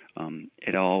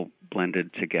 it all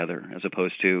blended together as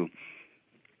opposed to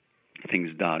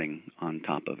things dotting on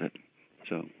top of it.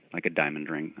 So like a diamond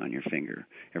ring on your finger.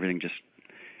 Everything just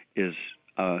is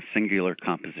a singular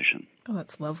composition. Oh,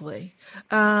 that's lovely.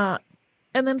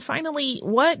 And then finally,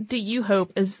 what do you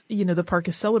hope, as the park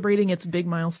is celebrating its big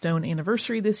milestone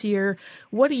anniversary this year,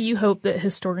 what do you hope that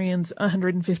historians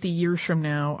 150 years from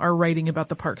now are writing about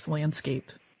the park's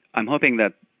landscape? I'm hoping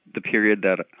that the period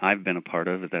that I've been a part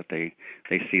of, that they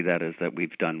see that as that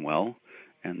we've done well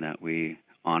and that we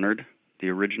honored the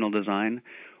original design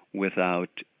without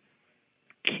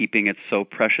keeping it so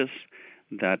precious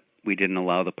that we didn't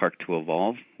allow the park to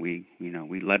evolve. We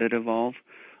let it evolve.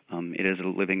 It is a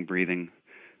living, breathing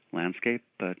landscape,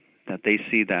 but that they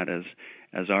see that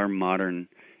as our modern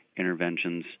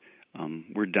interventions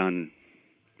were done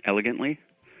elegantly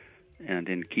and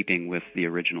in keeping with the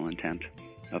original intent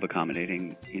of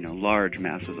accommodating, large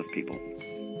masses of people.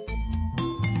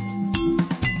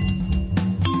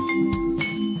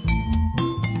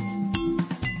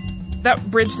 That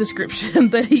bridge description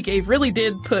that he gave really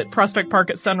did put Prospect Park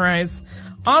at sunrise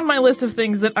on my list of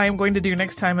things that I am going to do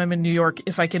next time I'm in New York,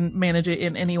 if I can manage it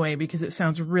in any way, because it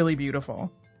sounds really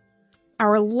beautiful.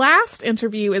 Our last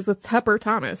interview is with Tupper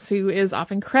Thomas, who is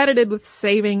often credited with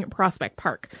saving Prospect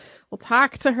Park. We'll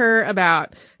talk to her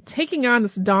about taking on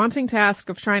this daunting task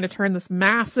of trying to turn this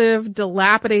massive,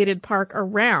 dilapidated park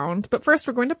around. But first,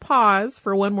 we're going to pause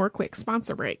for one more quick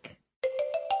sponsor break.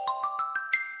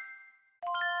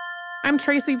 I'm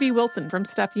Tracy V. Wilson from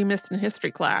Stuff You Missed in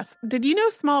History Class. Did you know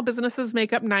small businesses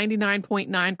make up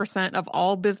 99.9% of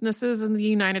all businesses in the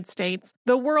United States?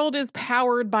 The world is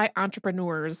powered by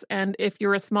entrepreneurs, and if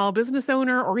you're a small business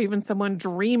owner or even someone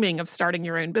dreaming of starting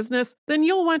your own business, then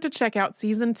you'll want to check out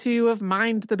Season 2 of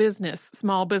Mind the Business,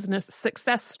 Small Business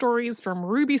Success Stories from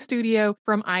Ruby Studio,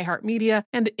 from iHeartMedia,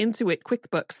 and Intuit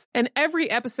QuickBooks. And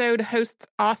every episode, hosts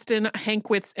Austin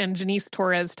Hankwitz and Janice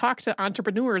Torres talk to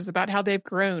entrepreneurs about how they've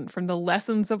grown from the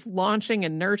lessons of launching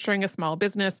and nurturing a small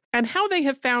business and how they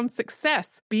have found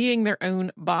success being their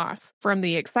own boss. From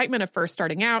the excitement of first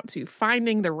starting out to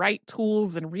finding the right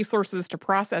tools and resources to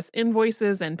process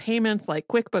invoices and payments like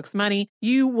QuickBooks Money,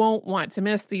 you won't want to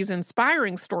miss these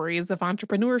inspiring stories of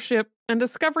entrepreneurship and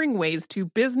discovering ways to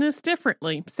business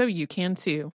differently so you can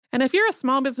too. And if you're a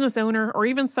small business owner or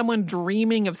even someone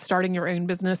dreaming of starting your own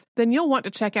business, then you'll want to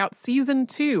check out Season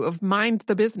 2 of Mind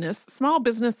the Business, Small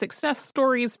Business Success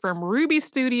Stories from Ruby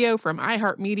Studio, from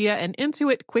iHeartMedia, and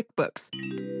Intuit QuickBooks.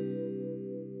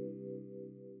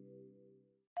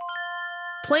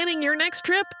 Planning your next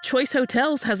trip? Choice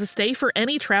Hotels has a stay for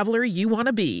any traveler you want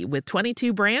to be, with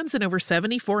 22 brands and over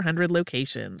 7,400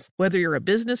 locations. Whether you're a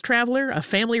business traveler, a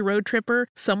family road tripper,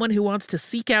 someone who wants to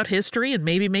seek out history and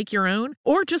maybe make your own,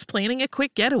 or just planning a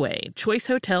quick getaway, Choice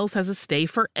Hotels has a stay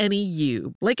for any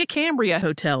you. Like a Cambria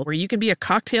Hotel, where you can be a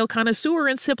cocktail connoisseur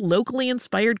and sip locally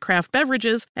inspired craft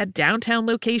beverages at downtown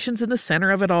locations in the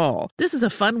center of it all. This is a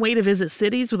fun way to visit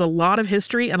cities with a lot of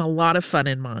history and a lot of fun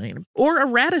in mind. Or a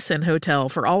Radisson Hotel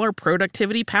for all our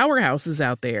productivity powerhouses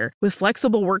out there. With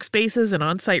flexible workspaces and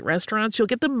on-site restaurants, you'll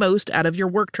get the most out of your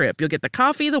work trip. You'll get the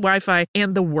coffee, the Wi-Fi,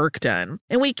 and the work done.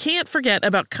 And we can't forget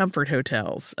about Comfort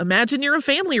Hotels. Imagine you're a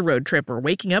family road tripper,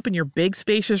 waking up in your big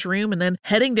spacious room and then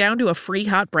heading down to a free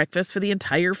hot breakfast for the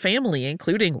entire family,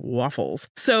 including waffles.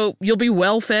 So you'll be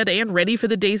well fed and ready for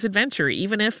the day's adventure,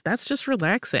 even if that's just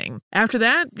relaxing. After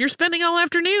that, you're spending all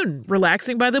afternoon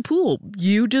relaxing by the pool.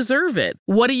 You deserve it.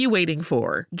 What are you waiting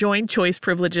for? Join Choice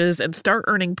guest privileges and start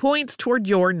earning points toward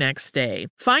your next stay.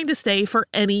 Find a stay for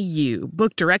any you.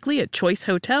 Book directly at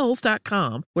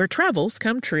choicehotels.com, where travels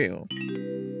come true.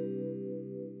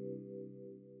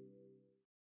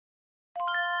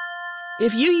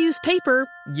 If you use paper,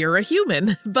 you're a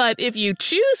human. But if you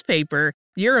choose paper,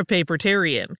 you're a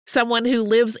papertarian, someone who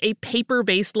lives a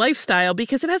paper-based lifestyle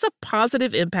because it has a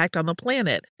positive impact on the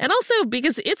planet. And also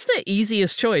because it's the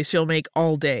easiest choice you'll make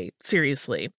all day.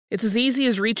 Seriously. It's as easy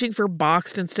as reaching for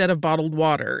boxed instead of bottled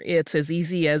water. It's as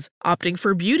easy as opting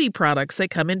for beauty products that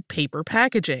come in paper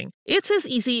packaging. It's as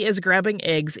easy as grabbing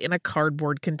eggs in a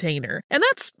cardboard container. And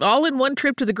that's all in one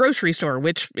trip to the grocery store,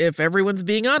 which, if everyone's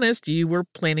being honest, you were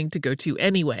planning to go to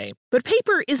anyway. But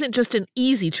paper isn't just an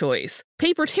easy choice.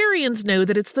 Papertarians know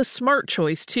that it's the smart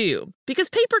choice, too. Because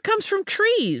paper comes from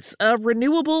trees, a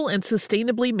renewable and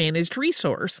sustainably managed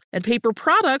resource, and paper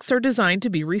products are designed to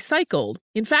be recycled.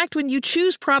 In fact, when you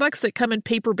choose products that come in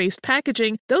paper-based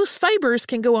packaging, those fibers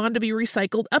can go on to be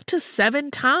recycled up to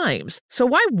 7 times. So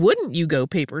why wouldn't you go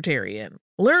papertarian?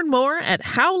 Learn more at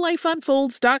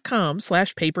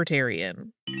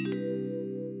howlifeunfolds.com/papertarian.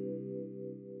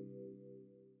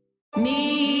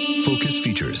 Focus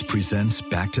Features presents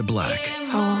Back to Black.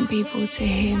 I want people to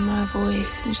hear my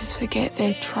voice and just forget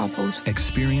their troubles.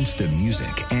 Experience the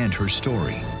music and her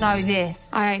story. Know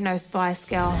this, I ain't no Spice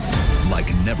Girl.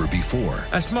 Like never before.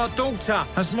 That's my daughter.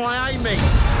 That's my Amy.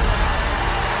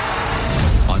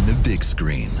 On the big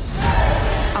screen.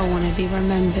 I want to be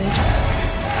remembered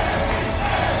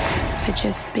for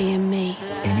just being me.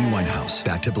 Amy Winehouse,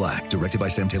 Back to Black, directed by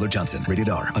Sam Taylor Johnson. Rated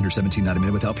R, under 17, not a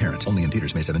minute without parent. Only in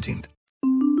theaters May 17th.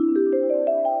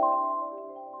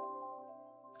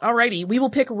 Alrighty, we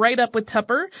will pick right up with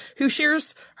Tupper, who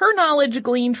shares her knowledge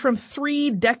gleaned from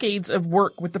 3 decades of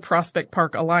work with the Prospect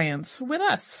Park Alliance with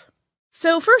us.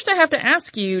 So first I have to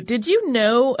ask you, did you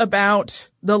know about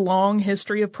the long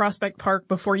history of Prospect Park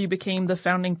before you became the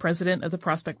founding president of the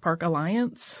Prospect Park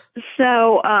Alliance?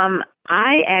 So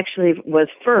I actually was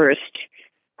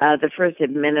the first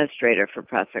administrator for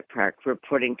Prospect Park,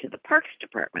 reporting to the Parks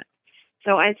Department.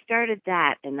 So I started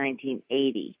that in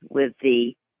 1980 with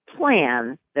the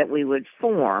plan that we would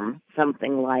form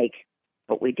something like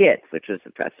what we did, which was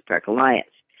the Prospect Park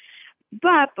Alliance.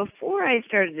 But before I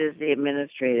started as the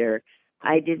administrator,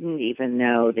 I didn't even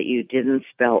know that you didn't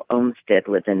spell Olmsted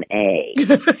with an A.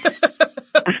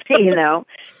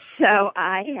 So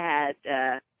I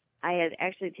had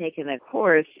actually taken a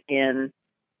course in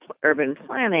urban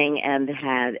planning and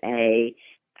had a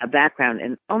background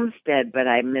in Olmsted, but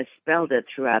I misspelled it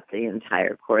throughout the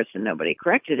entire course and nobody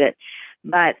corrected it.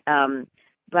 But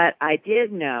I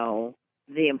did know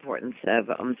the importance of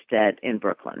Olmsted in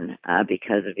Brooklyn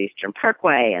because of Eastern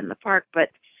Parkway and the park, but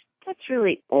that's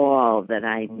really all that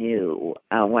I knew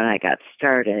when I got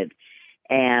started.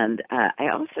 And I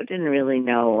also didn't really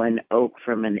know an oak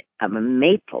from a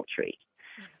maple tree.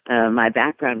 My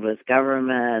background was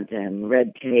government and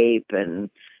red tape and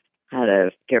how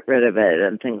to get rid of it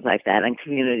and things like that, and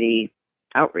community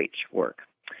outreach work.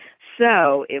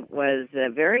 So it was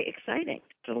very exciting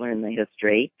to learn the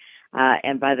history.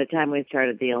 And by the time we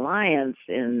started the Alliance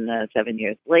 7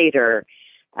 years later,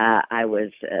 I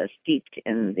was steeped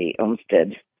in the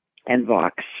Olmsted and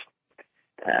Vaux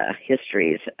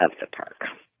histories of the park.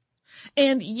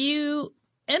 And you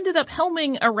ended up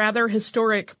helming a rather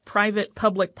historic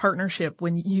private-public partnership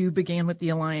when you began with the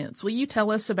Alliance. Will you tell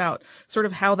us about sort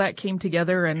of how that came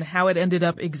together and how it ended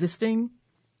up existing?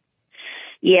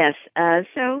 Yes.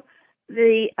 So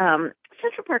the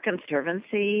Central Park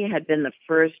Conservancy had been the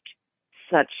first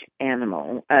such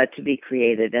animal to be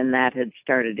created, and that had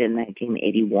started in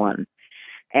 1981.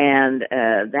 And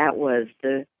that was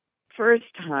the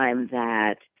first time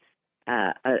that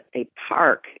a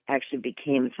park actually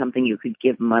became something you could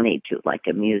give money to, like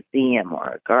a museum or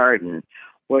a garden,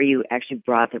 where you actually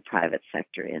brought the private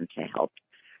sector in to help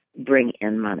bring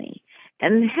in money.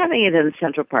 And having it in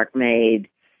Central Park made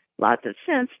lots of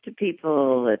sense to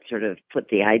people. It sort of put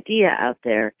the idea out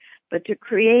there. But to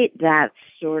create that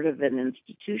sort of an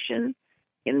institution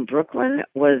in Brooklyn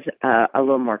was a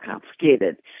little more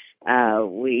complicated.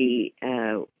 We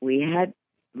had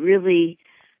really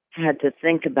had to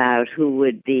think about who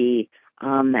would be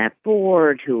on that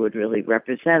board, who would really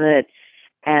represent it.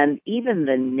 And even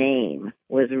the name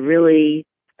was really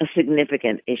a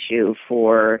significant issue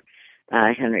for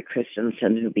Henrik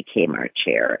Christensen, who became our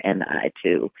chair, and I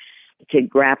to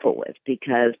grapple with,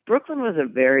 because Brooklyn was a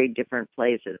very different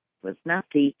place. It was not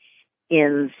the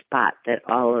in spot that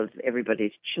all of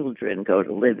everybody's children go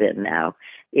to live in now.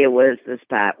 It was the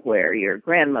spot where your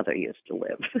grandmother used to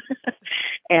live.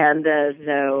 And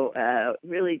so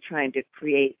really trying to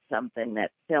create something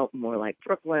that felt more like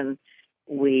Brooklyn,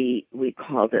 we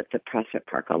called it the Prospect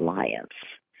Park Alliance,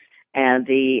 and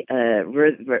the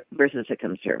versus a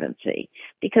conservancy,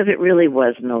 because it really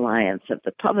was an alliance of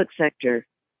the public sector,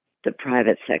 the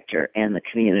private sector, and the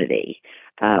community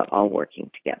all working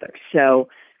together. So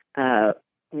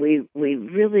we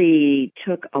really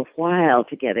took a while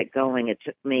to get it going. It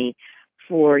took me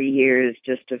 4 years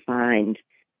just to find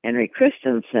Henry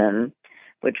Christensen,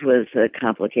 which was a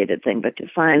complicated thing, but to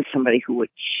find somebody who would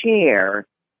chair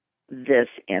this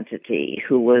entity,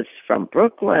 who was from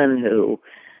Brooklyn, who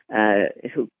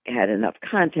had enough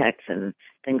contacts and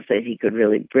things that he could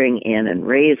really bring in and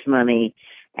raise money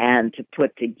and to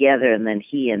put together. And then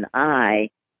he and I,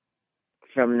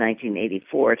 from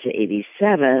 1984 to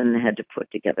 87, had to put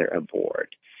together a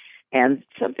board. And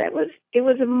so it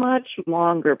was a much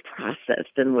longer process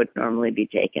than would normally be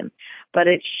taken. But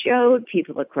it showed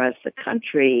people across the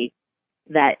country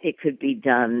that it could be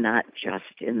done not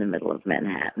just in the middle of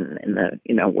Manhattan, in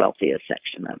the wealthiest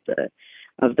section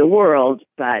of the world,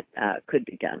 but could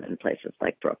be done in places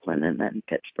like Brooklyn and then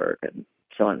Pittsburgh and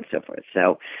so on and so forth.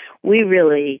 So we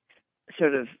really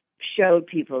sort of showed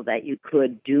people that you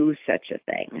could do such a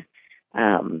thing,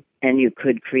 and you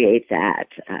could create that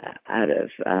out of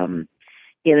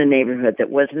in a neighborhood that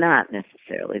was not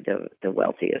necessarily the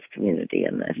wealthiest community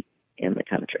in the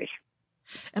country.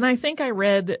 And I think I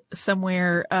read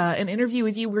somewhere an interview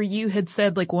with you where you had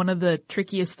said like one of the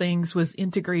trickiest things was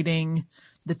integrating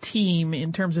the team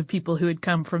in terms of people who had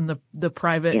come from the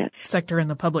private sector and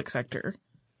the public sector.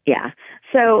 Yeah.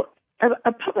 So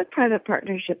a public-private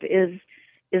partnership is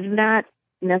not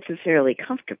necessarily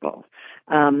comfortable.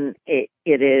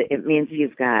 It means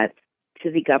you've got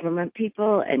city government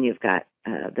people and you've got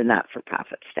the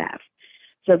not-for-profit staff.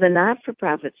 So the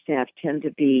not-for-profit staff tend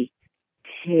to be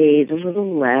paid a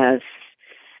little less,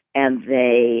 and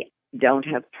they don't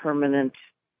have permanent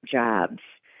jobs,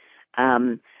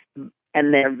 and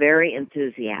they're very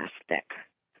enthusiastic.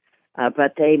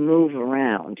 But they move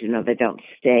around, they don't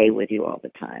stay with you all the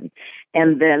time.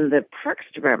 And then the Parks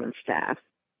Department staff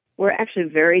were actually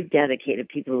very dedicated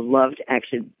people who loved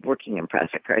actually working in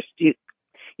Prospect Park.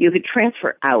 You could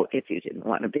transfer out if you didn't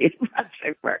want to be in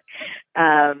Prospect Park.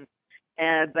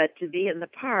 But to be in the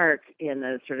park in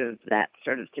that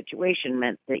sort of situation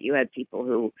meant that you had people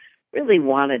who really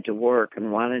wanted to work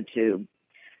and wanted to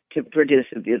produce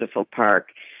a beautiful park.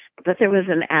 But there was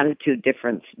an attitude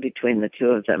difference between the two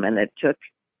of them, and it took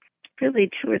really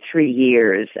 2 or 3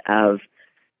 years of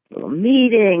little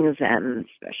meetings and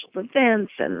special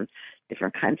events and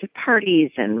different kinds of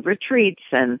parties and retreats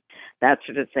and that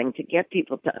sort of thing to get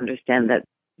people to understand that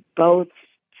both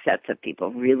sets of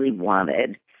people really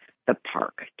wanted the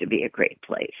park to be a great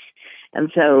place.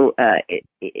 And so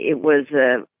it was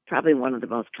probably one of the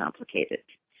most complicated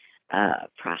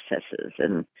processes,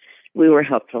 and we were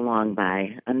helped along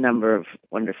by a number of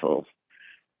wonderful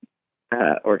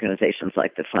organizations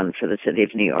like the Fund for the City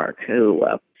of New York, who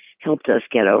helped us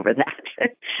get over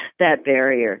that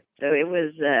barrier. So it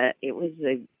was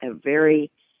a very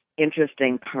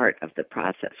interesting part of the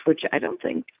process, which I don't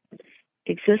think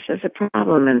exists as a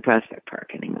problem in Prospect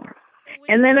Park anymore.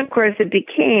 And then, of course, it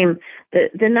became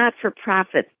the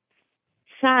not-for-profit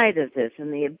side of this,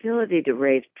 and the ability to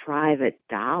raise private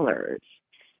dollars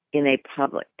in a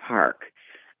public park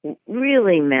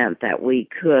really meant that we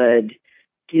could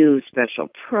do special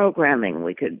programming.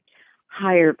 We could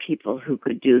hire people who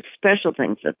could do special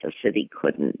things that the city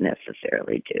couldn't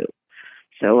necessarily do.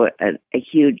 So a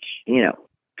huge,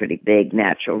 pretty big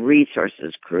natural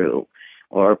resources crew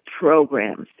or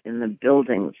programs in the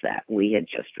buildings that we had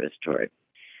just restored.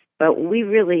 But we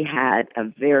really had a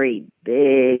very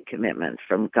big commitment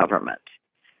from government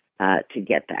to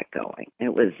get that going.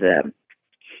 It was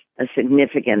a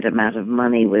significant amount of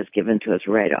money was given to us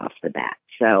right off the bat.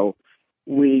 So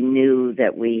we knew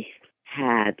that we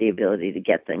had the ability to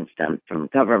get things done from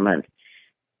government,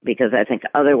 because I think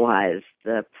otherwise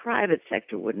the private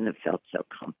sector wouldn't have felt so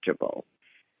comfortable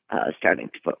starting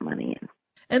to put money in.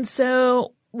 And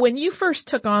so when you first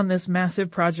took on this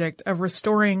massive project of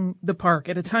restoring the park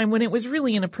at a time when it was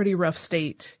really in a pretty rough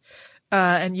state,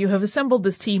 and you have assembled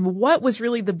this team, what was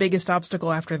really the biggest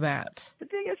obstacle after that? The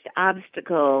biggest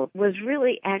obstacle was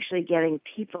really actually getting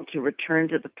people to return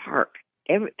to the park.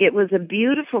 It was a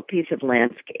beautiful piece of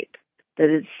landscape that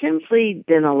had simply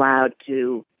been allowed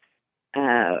to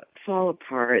fall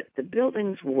apart. The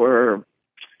buildings were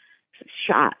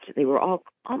shot. They were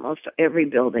almost every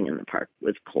building in the park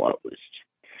was closed.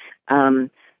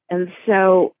 And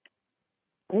so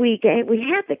we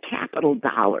had the capital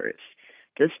dollars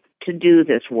to do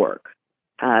this work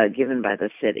given by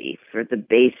the city for the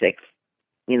basics,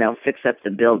 fix up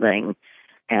the building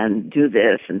and do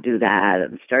this and do that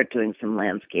and start doing some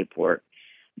landscape work.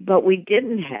 But we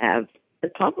didn't have the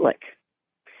public.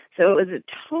 So it was a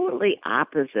totally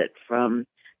opposite from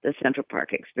the Central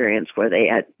Park experience, where they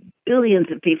had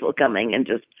billions of people coming and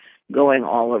just going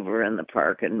all over in the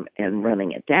park and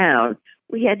running it down.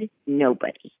 We had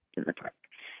nobody in the park.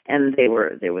 And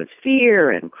there was fear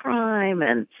and crime.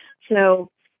 And so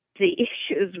the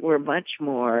issues were much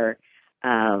more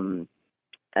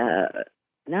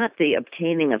not the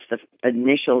obtaining of the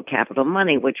initial capital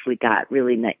money, which we got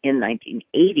really in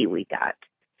 1980. We got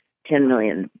 $10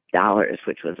 million,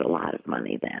 which was a lot of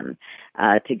money then,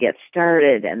 to get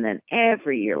started. And then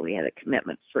every year we had a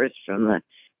commitment, first from the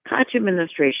Koch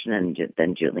administration and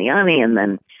then Giuliani, and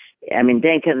then,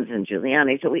 Dinkins and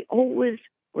Giuliani. So we always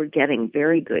were getting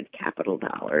very good capital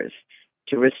dollars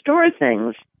to restore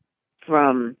things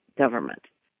from government.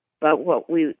 But what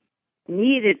we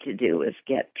needed to do is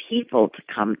get people to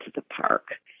come to the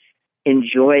park,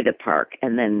 enjoy the park,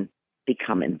 and then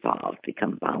become involved,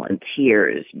 become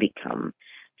volunteers, become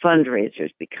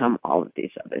fundraisers, become all of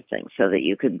these other things, so that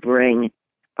you could bring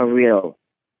a real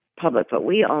public. But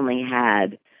we only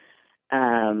had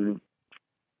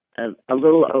a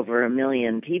little over 1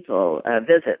 million people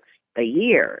visits a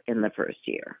year in the first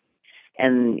year.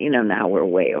 And, now we're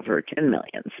way over 10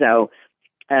 million. So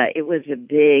it was a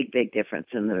big, big difference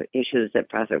in the issues that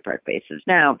Prospect Park faces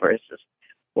now versus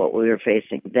what we were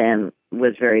facing then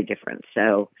was very different.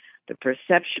 So the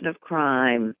perception of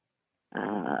crime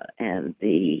and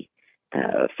the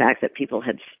fact that people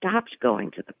had stopped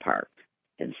going to the park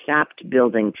and stopped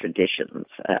building traditions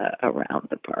around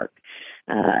the park.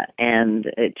 And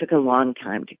it took a long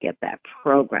time to get that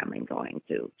programming going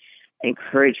to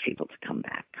encourage people to come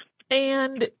back.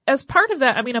 And as part of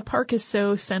that, a park is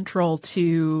so central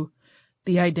to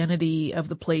the identity of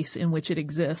the place in which it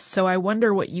exists. So I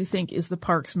wonder what you think is the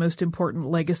park's most important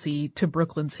legacy to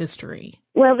Brooklyn's history.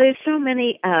 Well, there's so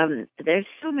many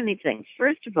things.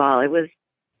 First of all,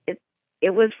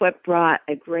 it was what brought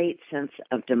a great sense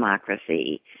of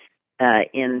democracy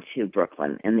into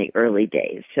Brooklyn in the early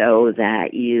days, so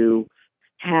that you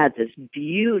had this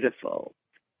beautiful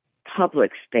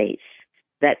public space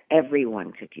that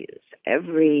everyone could use.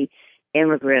 Every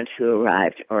immigrant who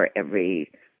arrived or every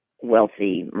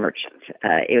wealthy merchant.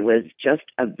 It was just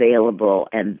available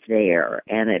and there,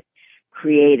 and it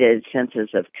created senses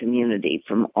of community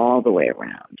from all the way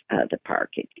around the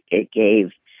park. It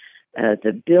gave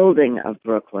the building of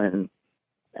Brooklyn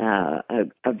a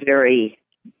very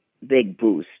big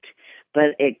boost,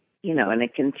 but it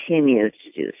continues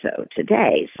to do so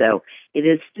today. So it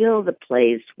is still the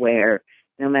place where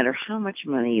no matter how much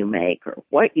money you make or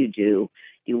what you do,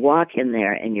 you walk in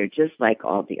there and you're just like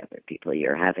all the other people.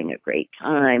 You're having a great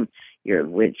time. You're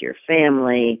with your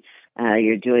family.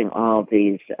 You're doing all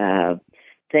these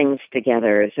things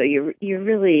together. So you're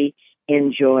really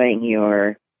enjoying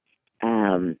your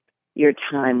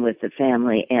time with the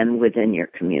family and within your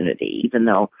community, even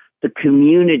though the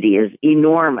community is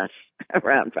enormous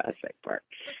around Prospect Park.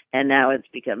 And now it's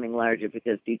becoming larger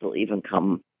because people even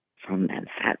come from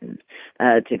Manhattan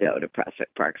to go to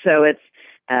Prospect Park. So it's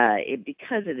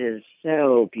because it is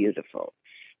so beautiful.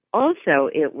 Also,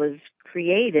 it was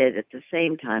created at the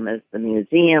same time as the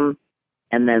museum,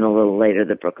 and then a little later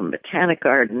the Brooklyn Botanic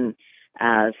Garden.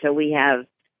 So we have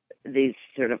these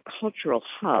sort of cultural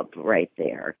hub right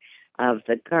there of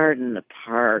the garden, the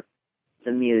park,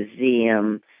 the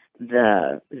museum,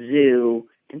 the zoo,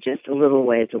 and just a little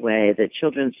ways away, the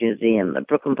Children's Museum, the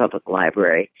Brooklyn Public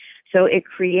Library. So it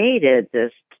created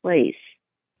this place.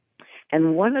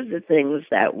 And one of the things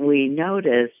that we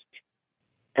noticed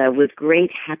with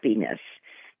great happiness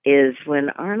is when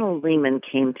Arnold Lehman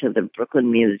came to the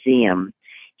Brooklyn Museum,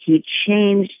 he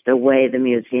changed the way the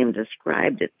museum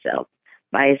described itself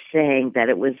by saying that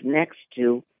it was next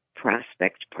to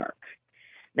Prospect Park.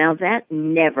 Now, that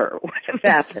never would have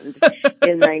happened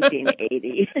in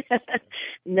 1980.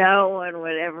 No one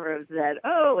would ever have said,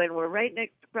 oh, and we're right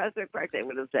next to Prospect Park. They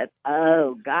would have said,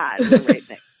 oh, God, we're right next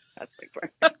to Prospect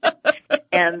Park.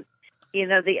 And,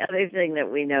 the other thing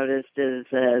that we noticed is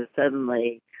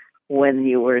suddenly when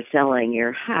you were selling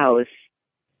your house,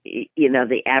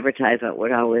 the advertisement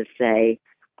would always say,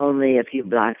 only a few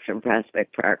blocks from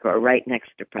Prospect Park or right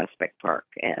next to Prospect Park.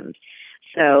 And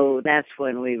so that's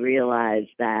when we realized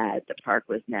that the park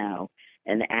was now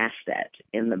an asset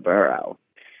in the borough.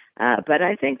 But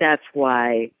I think that's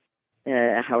why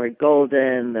Howard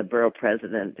Golden, the borough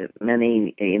president,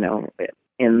 many,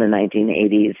 in the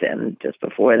 1980s and just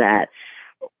before that,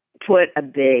 put a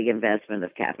big investment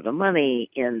of capital money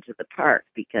into the park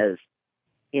because,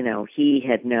 you know, he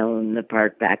had known the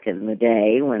park back in the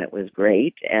day when it was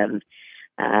great and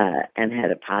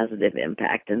had a positive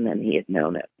impact, and then he had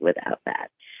known it without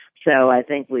that. So I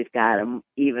think we've got an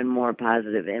even more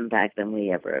positive impact than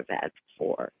we ever have had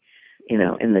before. You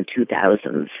know, in the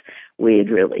 2000s, we had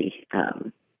really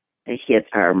hit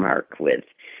our mark with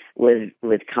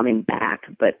coming back,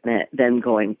 but then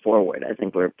going forward, I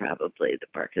think the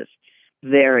park is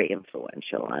very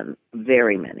influential on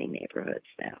very many neighborhoods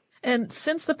now. And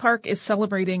since the park is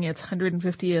celebrating its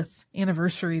 150th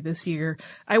anniversary this year,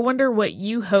 I wonder what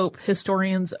you hope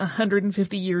historians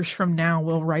 150 years from now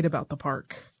will write about the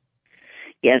park.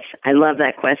 Yes, I love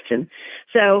that question.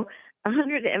 So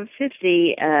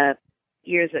 150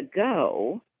 years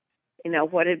ago, you know,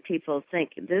 what did people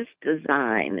think? This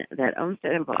design that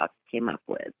Olmsted and Bloch came up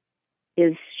with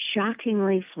is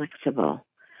shockingly flexible,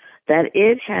 that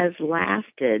it has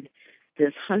lasted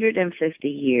this 150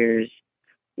 years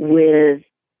with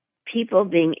people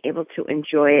being able to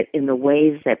enjoy it in the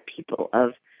ways that people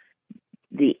of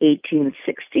the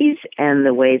 1860s and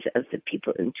the ways of the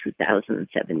people in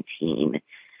 2017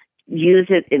 use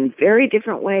it in very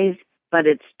different ways, but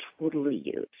it's totally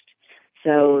used.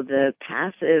 So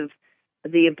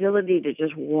the ability to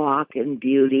just walk in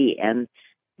beauty and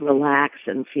relax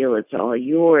and feel it's all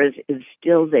yours is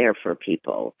still there for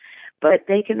people. But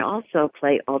they can also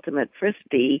play ultimate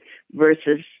frisbee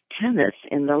versus tennis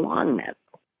in the long meadow.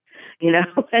 You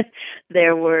know,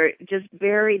 there were just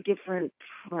very different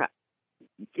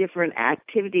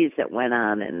activities that went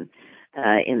on in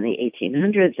the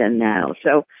 1800s and now.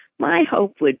 So my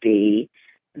hope would be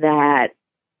that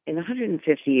in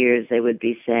 150 years they would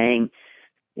be saying,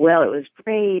 well, it was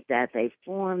great that they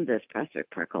formed this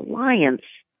Prospect Park Alliance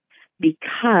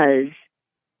because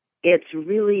it's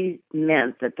really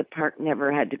meant that the park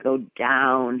never had to go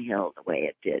downhill the way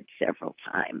it did several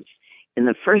times. In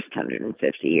the first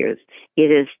 150 years, it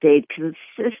has stayed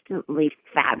consistently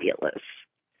fabulous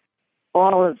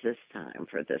all of this time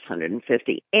for this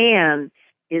 150 and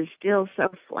is still so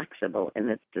flexible in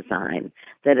its design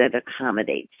that it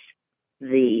accommodates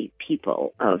the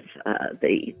people of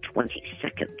the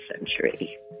 22nd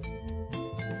century.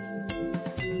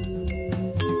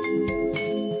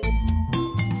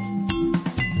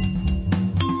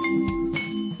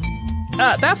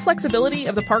 That flexibility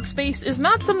of the park space is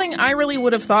not something I really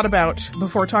would have thought about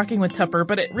before talking with Tupper,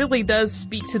 but it really does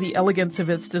speak to the elegance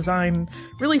of its design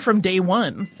really from day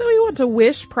one. So we want to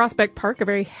wish Prospect Park a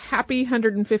very happy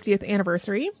 150th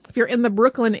anniversary. If you're in the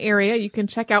Brooklyn area, you can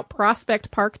check out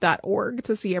prospectpark.org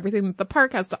to see everything that the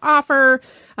park has to offer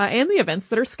and the events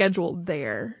that are scheduled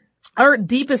there. Our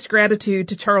deepest gratitude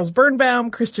to Charles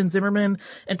Birnbaum, Christian Zimmerman,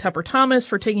 and Tupper Thomas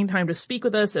for taking time to speak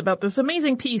with us about this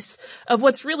amazing piece of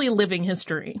what's really living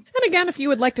history. And again, if you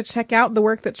would like to check out the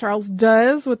work that Charles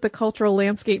does with the Cultural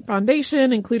Landscape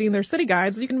Foundation, including their city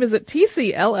guides, you can visit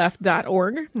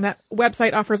tclf.org. And that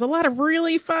website offers a lot of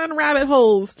really fun rabbit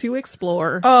holes to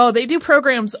explore. Oh, they do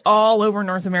programs all over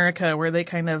North America where they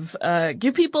kind of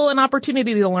give people an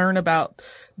opportunity to learn about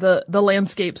the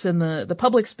landscapes and the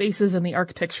public spaces and the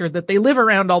architecture that they live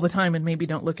around all the time and maybe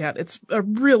don't look at. It's a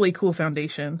really cool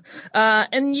foundation.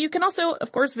 And you can also,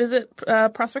 of course, visit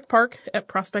Prospect Park at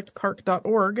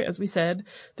prospectpark.org. As we said,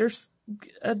 there's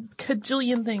a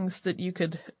cajillion things that you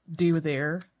could do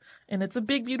there. And it's a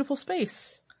big, beautiful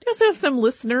space. You also have some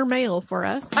listener mail for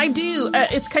us. I do.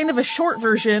 It's kind of a short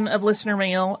version of listener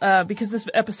mail, because this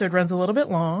episode runs a little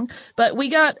bit long. But we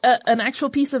got an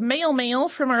actual piece of mail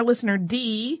from our listener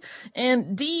Dee.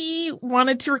 And Dee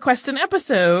wanted to request an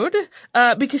episode,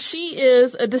 because she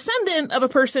is a descendant of a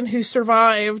person who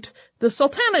survived the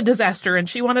Sultana disaster, and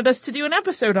she wanted us to do an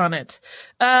episode on it.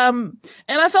 And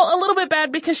I felt a little bit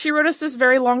bad because she wrote us this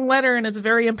very long letter, and it's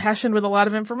very impassioned with a lot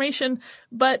of information.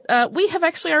 But we have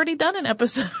actually already done an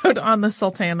episode on the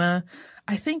Sultana,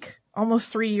 I think almost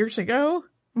 3 years ago,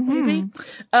 maybe.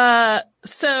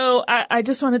 So I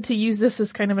just wanted to use this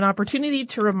as kind of an opportunity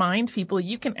to remind people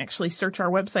you can actually search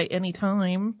our website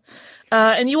anytime.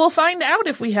 And you will find out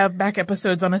if we have back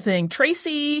episodes on a thing.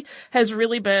 Tracy has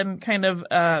really been kind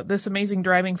of this amazing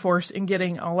driving force in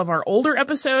getting all of our older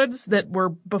episodes that were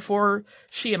before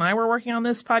she and I were working on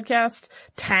this podcast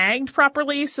tagged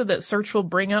properly so that search will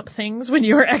bring up things when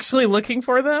you are actually looking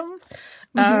for them.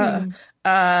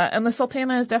 And the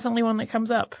Sultana is definitely one that comes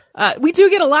up. We do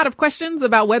get a lot of questions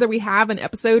about whether we have an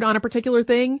episode on a particular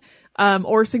thing,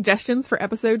 or suggestions for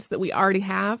episodes that we already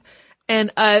have.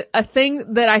 And a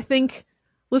thing that I think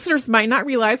listeners might not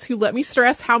realize, who let me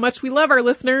stress how much we love our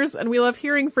listeners and we love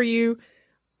hearing from you.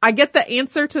 I get the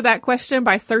answer to that question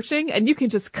by searching, and you can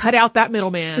just cut out that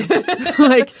middleman.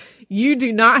 Like, you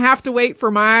do not have to wait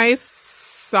for my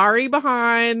sorry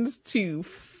behinds to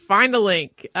find a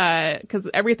link, because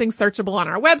everything's searchable on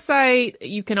our website.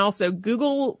 You can also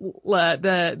Google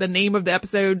the name of the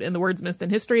episode and the words missed in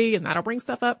history, and that'll bring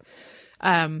stuff up.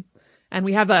 And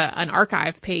we have an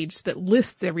archive page that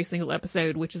lists every single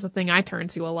episode, which is a thing I turn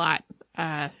to a lot,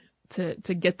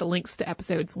 to get the links to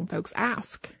episodes when folks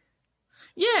ask.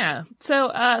 Yeah.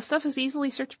 So, stuff is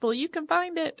easily searchable. You can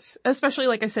find it, especially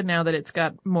like I said, now that it's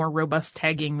got more robust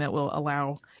tagging that will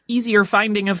allow easier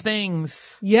finding of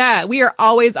things. Yeah. We are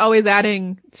always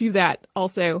adding to that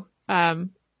also.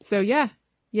 So yeah.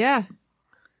 We've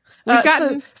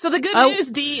gotten. So the good news,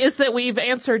 Dee, is that we've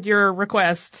answered your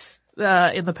requests,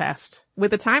 in the past.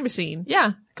 With a time machine.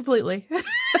 Yeah, completely.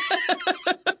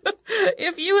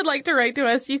 If you would like to write to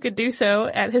us, you could do so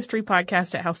at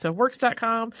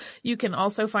historypodcast@howstuffworks.com. You can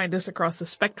also find us across the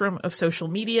spectrum of social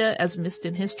media as Missed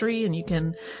in History, and you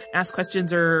can ask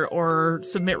questions or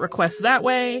submit requests that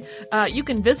way. You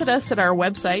can visit us at our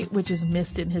website, which is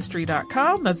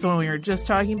missedinhistory.com. That's the one we were just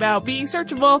talking about being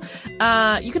searchable.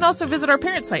 You can also visit our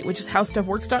parent site, which is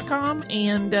howstuffworks.com,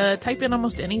 and type in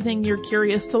almost anything you're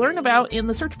curious to learn about in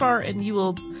the search bar, and you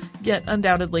will get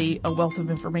undoubtedly a wealth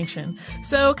of information.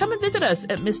 So come and visit us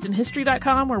at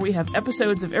missedinhistory.com, where we have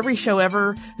episodes of every show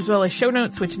ever, as well as show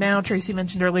notes, which now, Tracy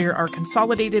mentioned earlier, are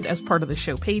consolidated as part of the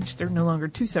show page. They're no longer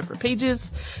two separate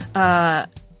pages. And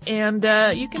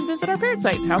you can visit our parent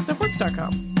site,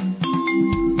 howstuffworks.com.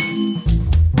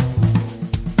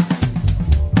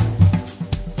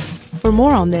 For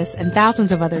more on this and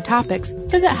thousands of other topics,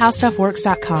 visit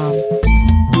howstuffworks.com.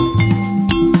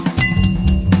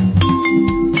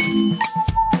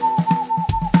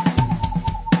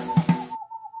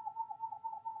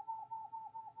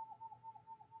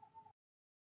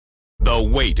 The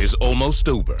wait is almost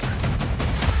over.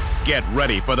 Get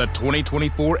ready for the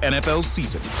 2024 NFL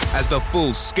season as the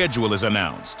full schedule is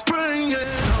announced.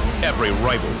 Every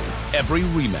rivalry, every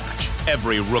rematch,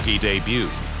 every rookie debut,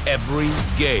 every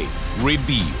game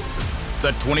revealed.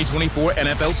 The 2024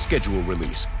 NFL schedule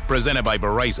release, presented by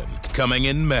Verizon, coming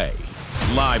in May.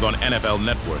 Live on NFL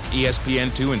Network,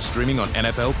 ESPN2, and streaming on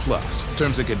NFL Plus.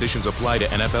 Terms and conditions apply to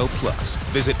NFL Plus.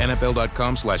 Visit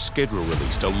NFL.com/schedule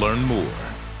release to learn more.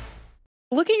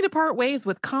 Looking to part ways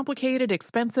with complicated,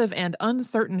 expensive, and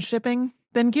uncertain shipping?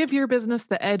 Then give your business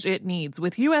the edge it needs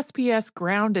with USPS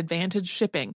Ground Advantage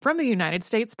shipping from the United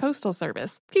States Postal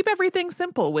Service. Keep everything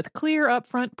simple with clear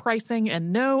upfront pricing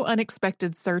and no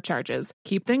unexpected surcharges.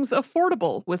 Keep things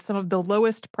affordable with some of the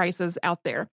lowest prices out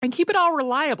there. And keep it all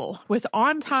reliable with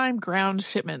on-time ground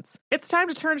shipments. It's time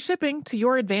to turn shipping to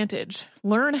your advantage.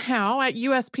 Learn how at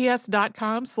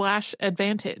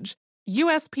USPS.com/advantage.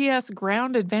 USPS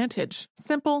Ground Advantage.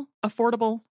 Simple,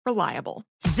 affordable, reliable.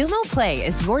 Xumo Play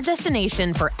is your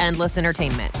destination for endless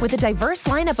entertainment. With a diverse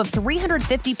lineup of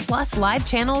 350-plus live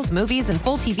channels, movies, and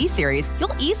full TV series,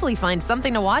 you'll easily find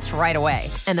something to watch right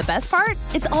away. And the best part?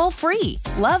 It's all free.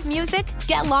 Love music?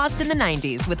 Get lost in the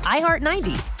 90s with iHeart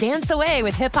 90s. Dance away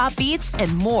with hip-hop beats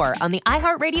and more on the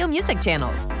iHeartRadio music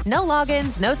channels. No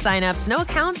logins, no signups, no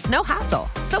accounts, no hassle.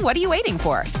 So what are you waiting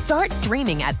for? Start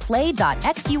streaming at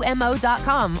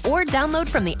play.xumo.com or download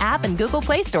from the app and Google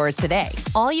Play stores today.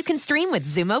 All you can stream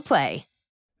with Xumo Play.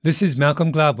 This is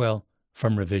Malcolm Gladwell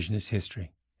from Revisionist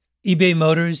History. eBay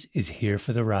Motors is here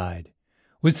for the ride.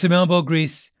 With some elbow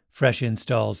grease, fresh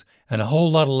installs, and a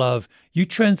whole lot of love, you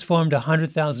transformed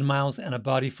 100,000 miles and a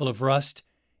body full of rust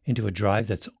into a drive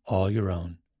that's all your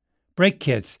own. Brake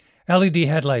kits, LED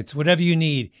headlights, whatever you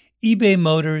need, eBay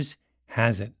Motors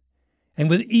has it. And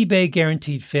with eBay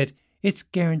Guaranteed Fit, it's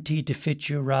guaranteed to fit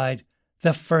your ride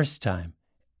the first time,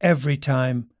 every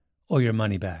time, or your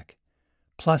money back.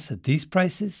 Plus, at these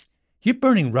prices, you're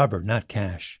burning rubber, not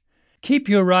cash. Keep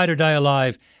your ride or die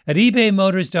alive at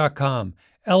ebaymotors.com.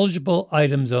 Eligible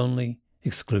items only.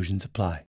 Exclusions apply.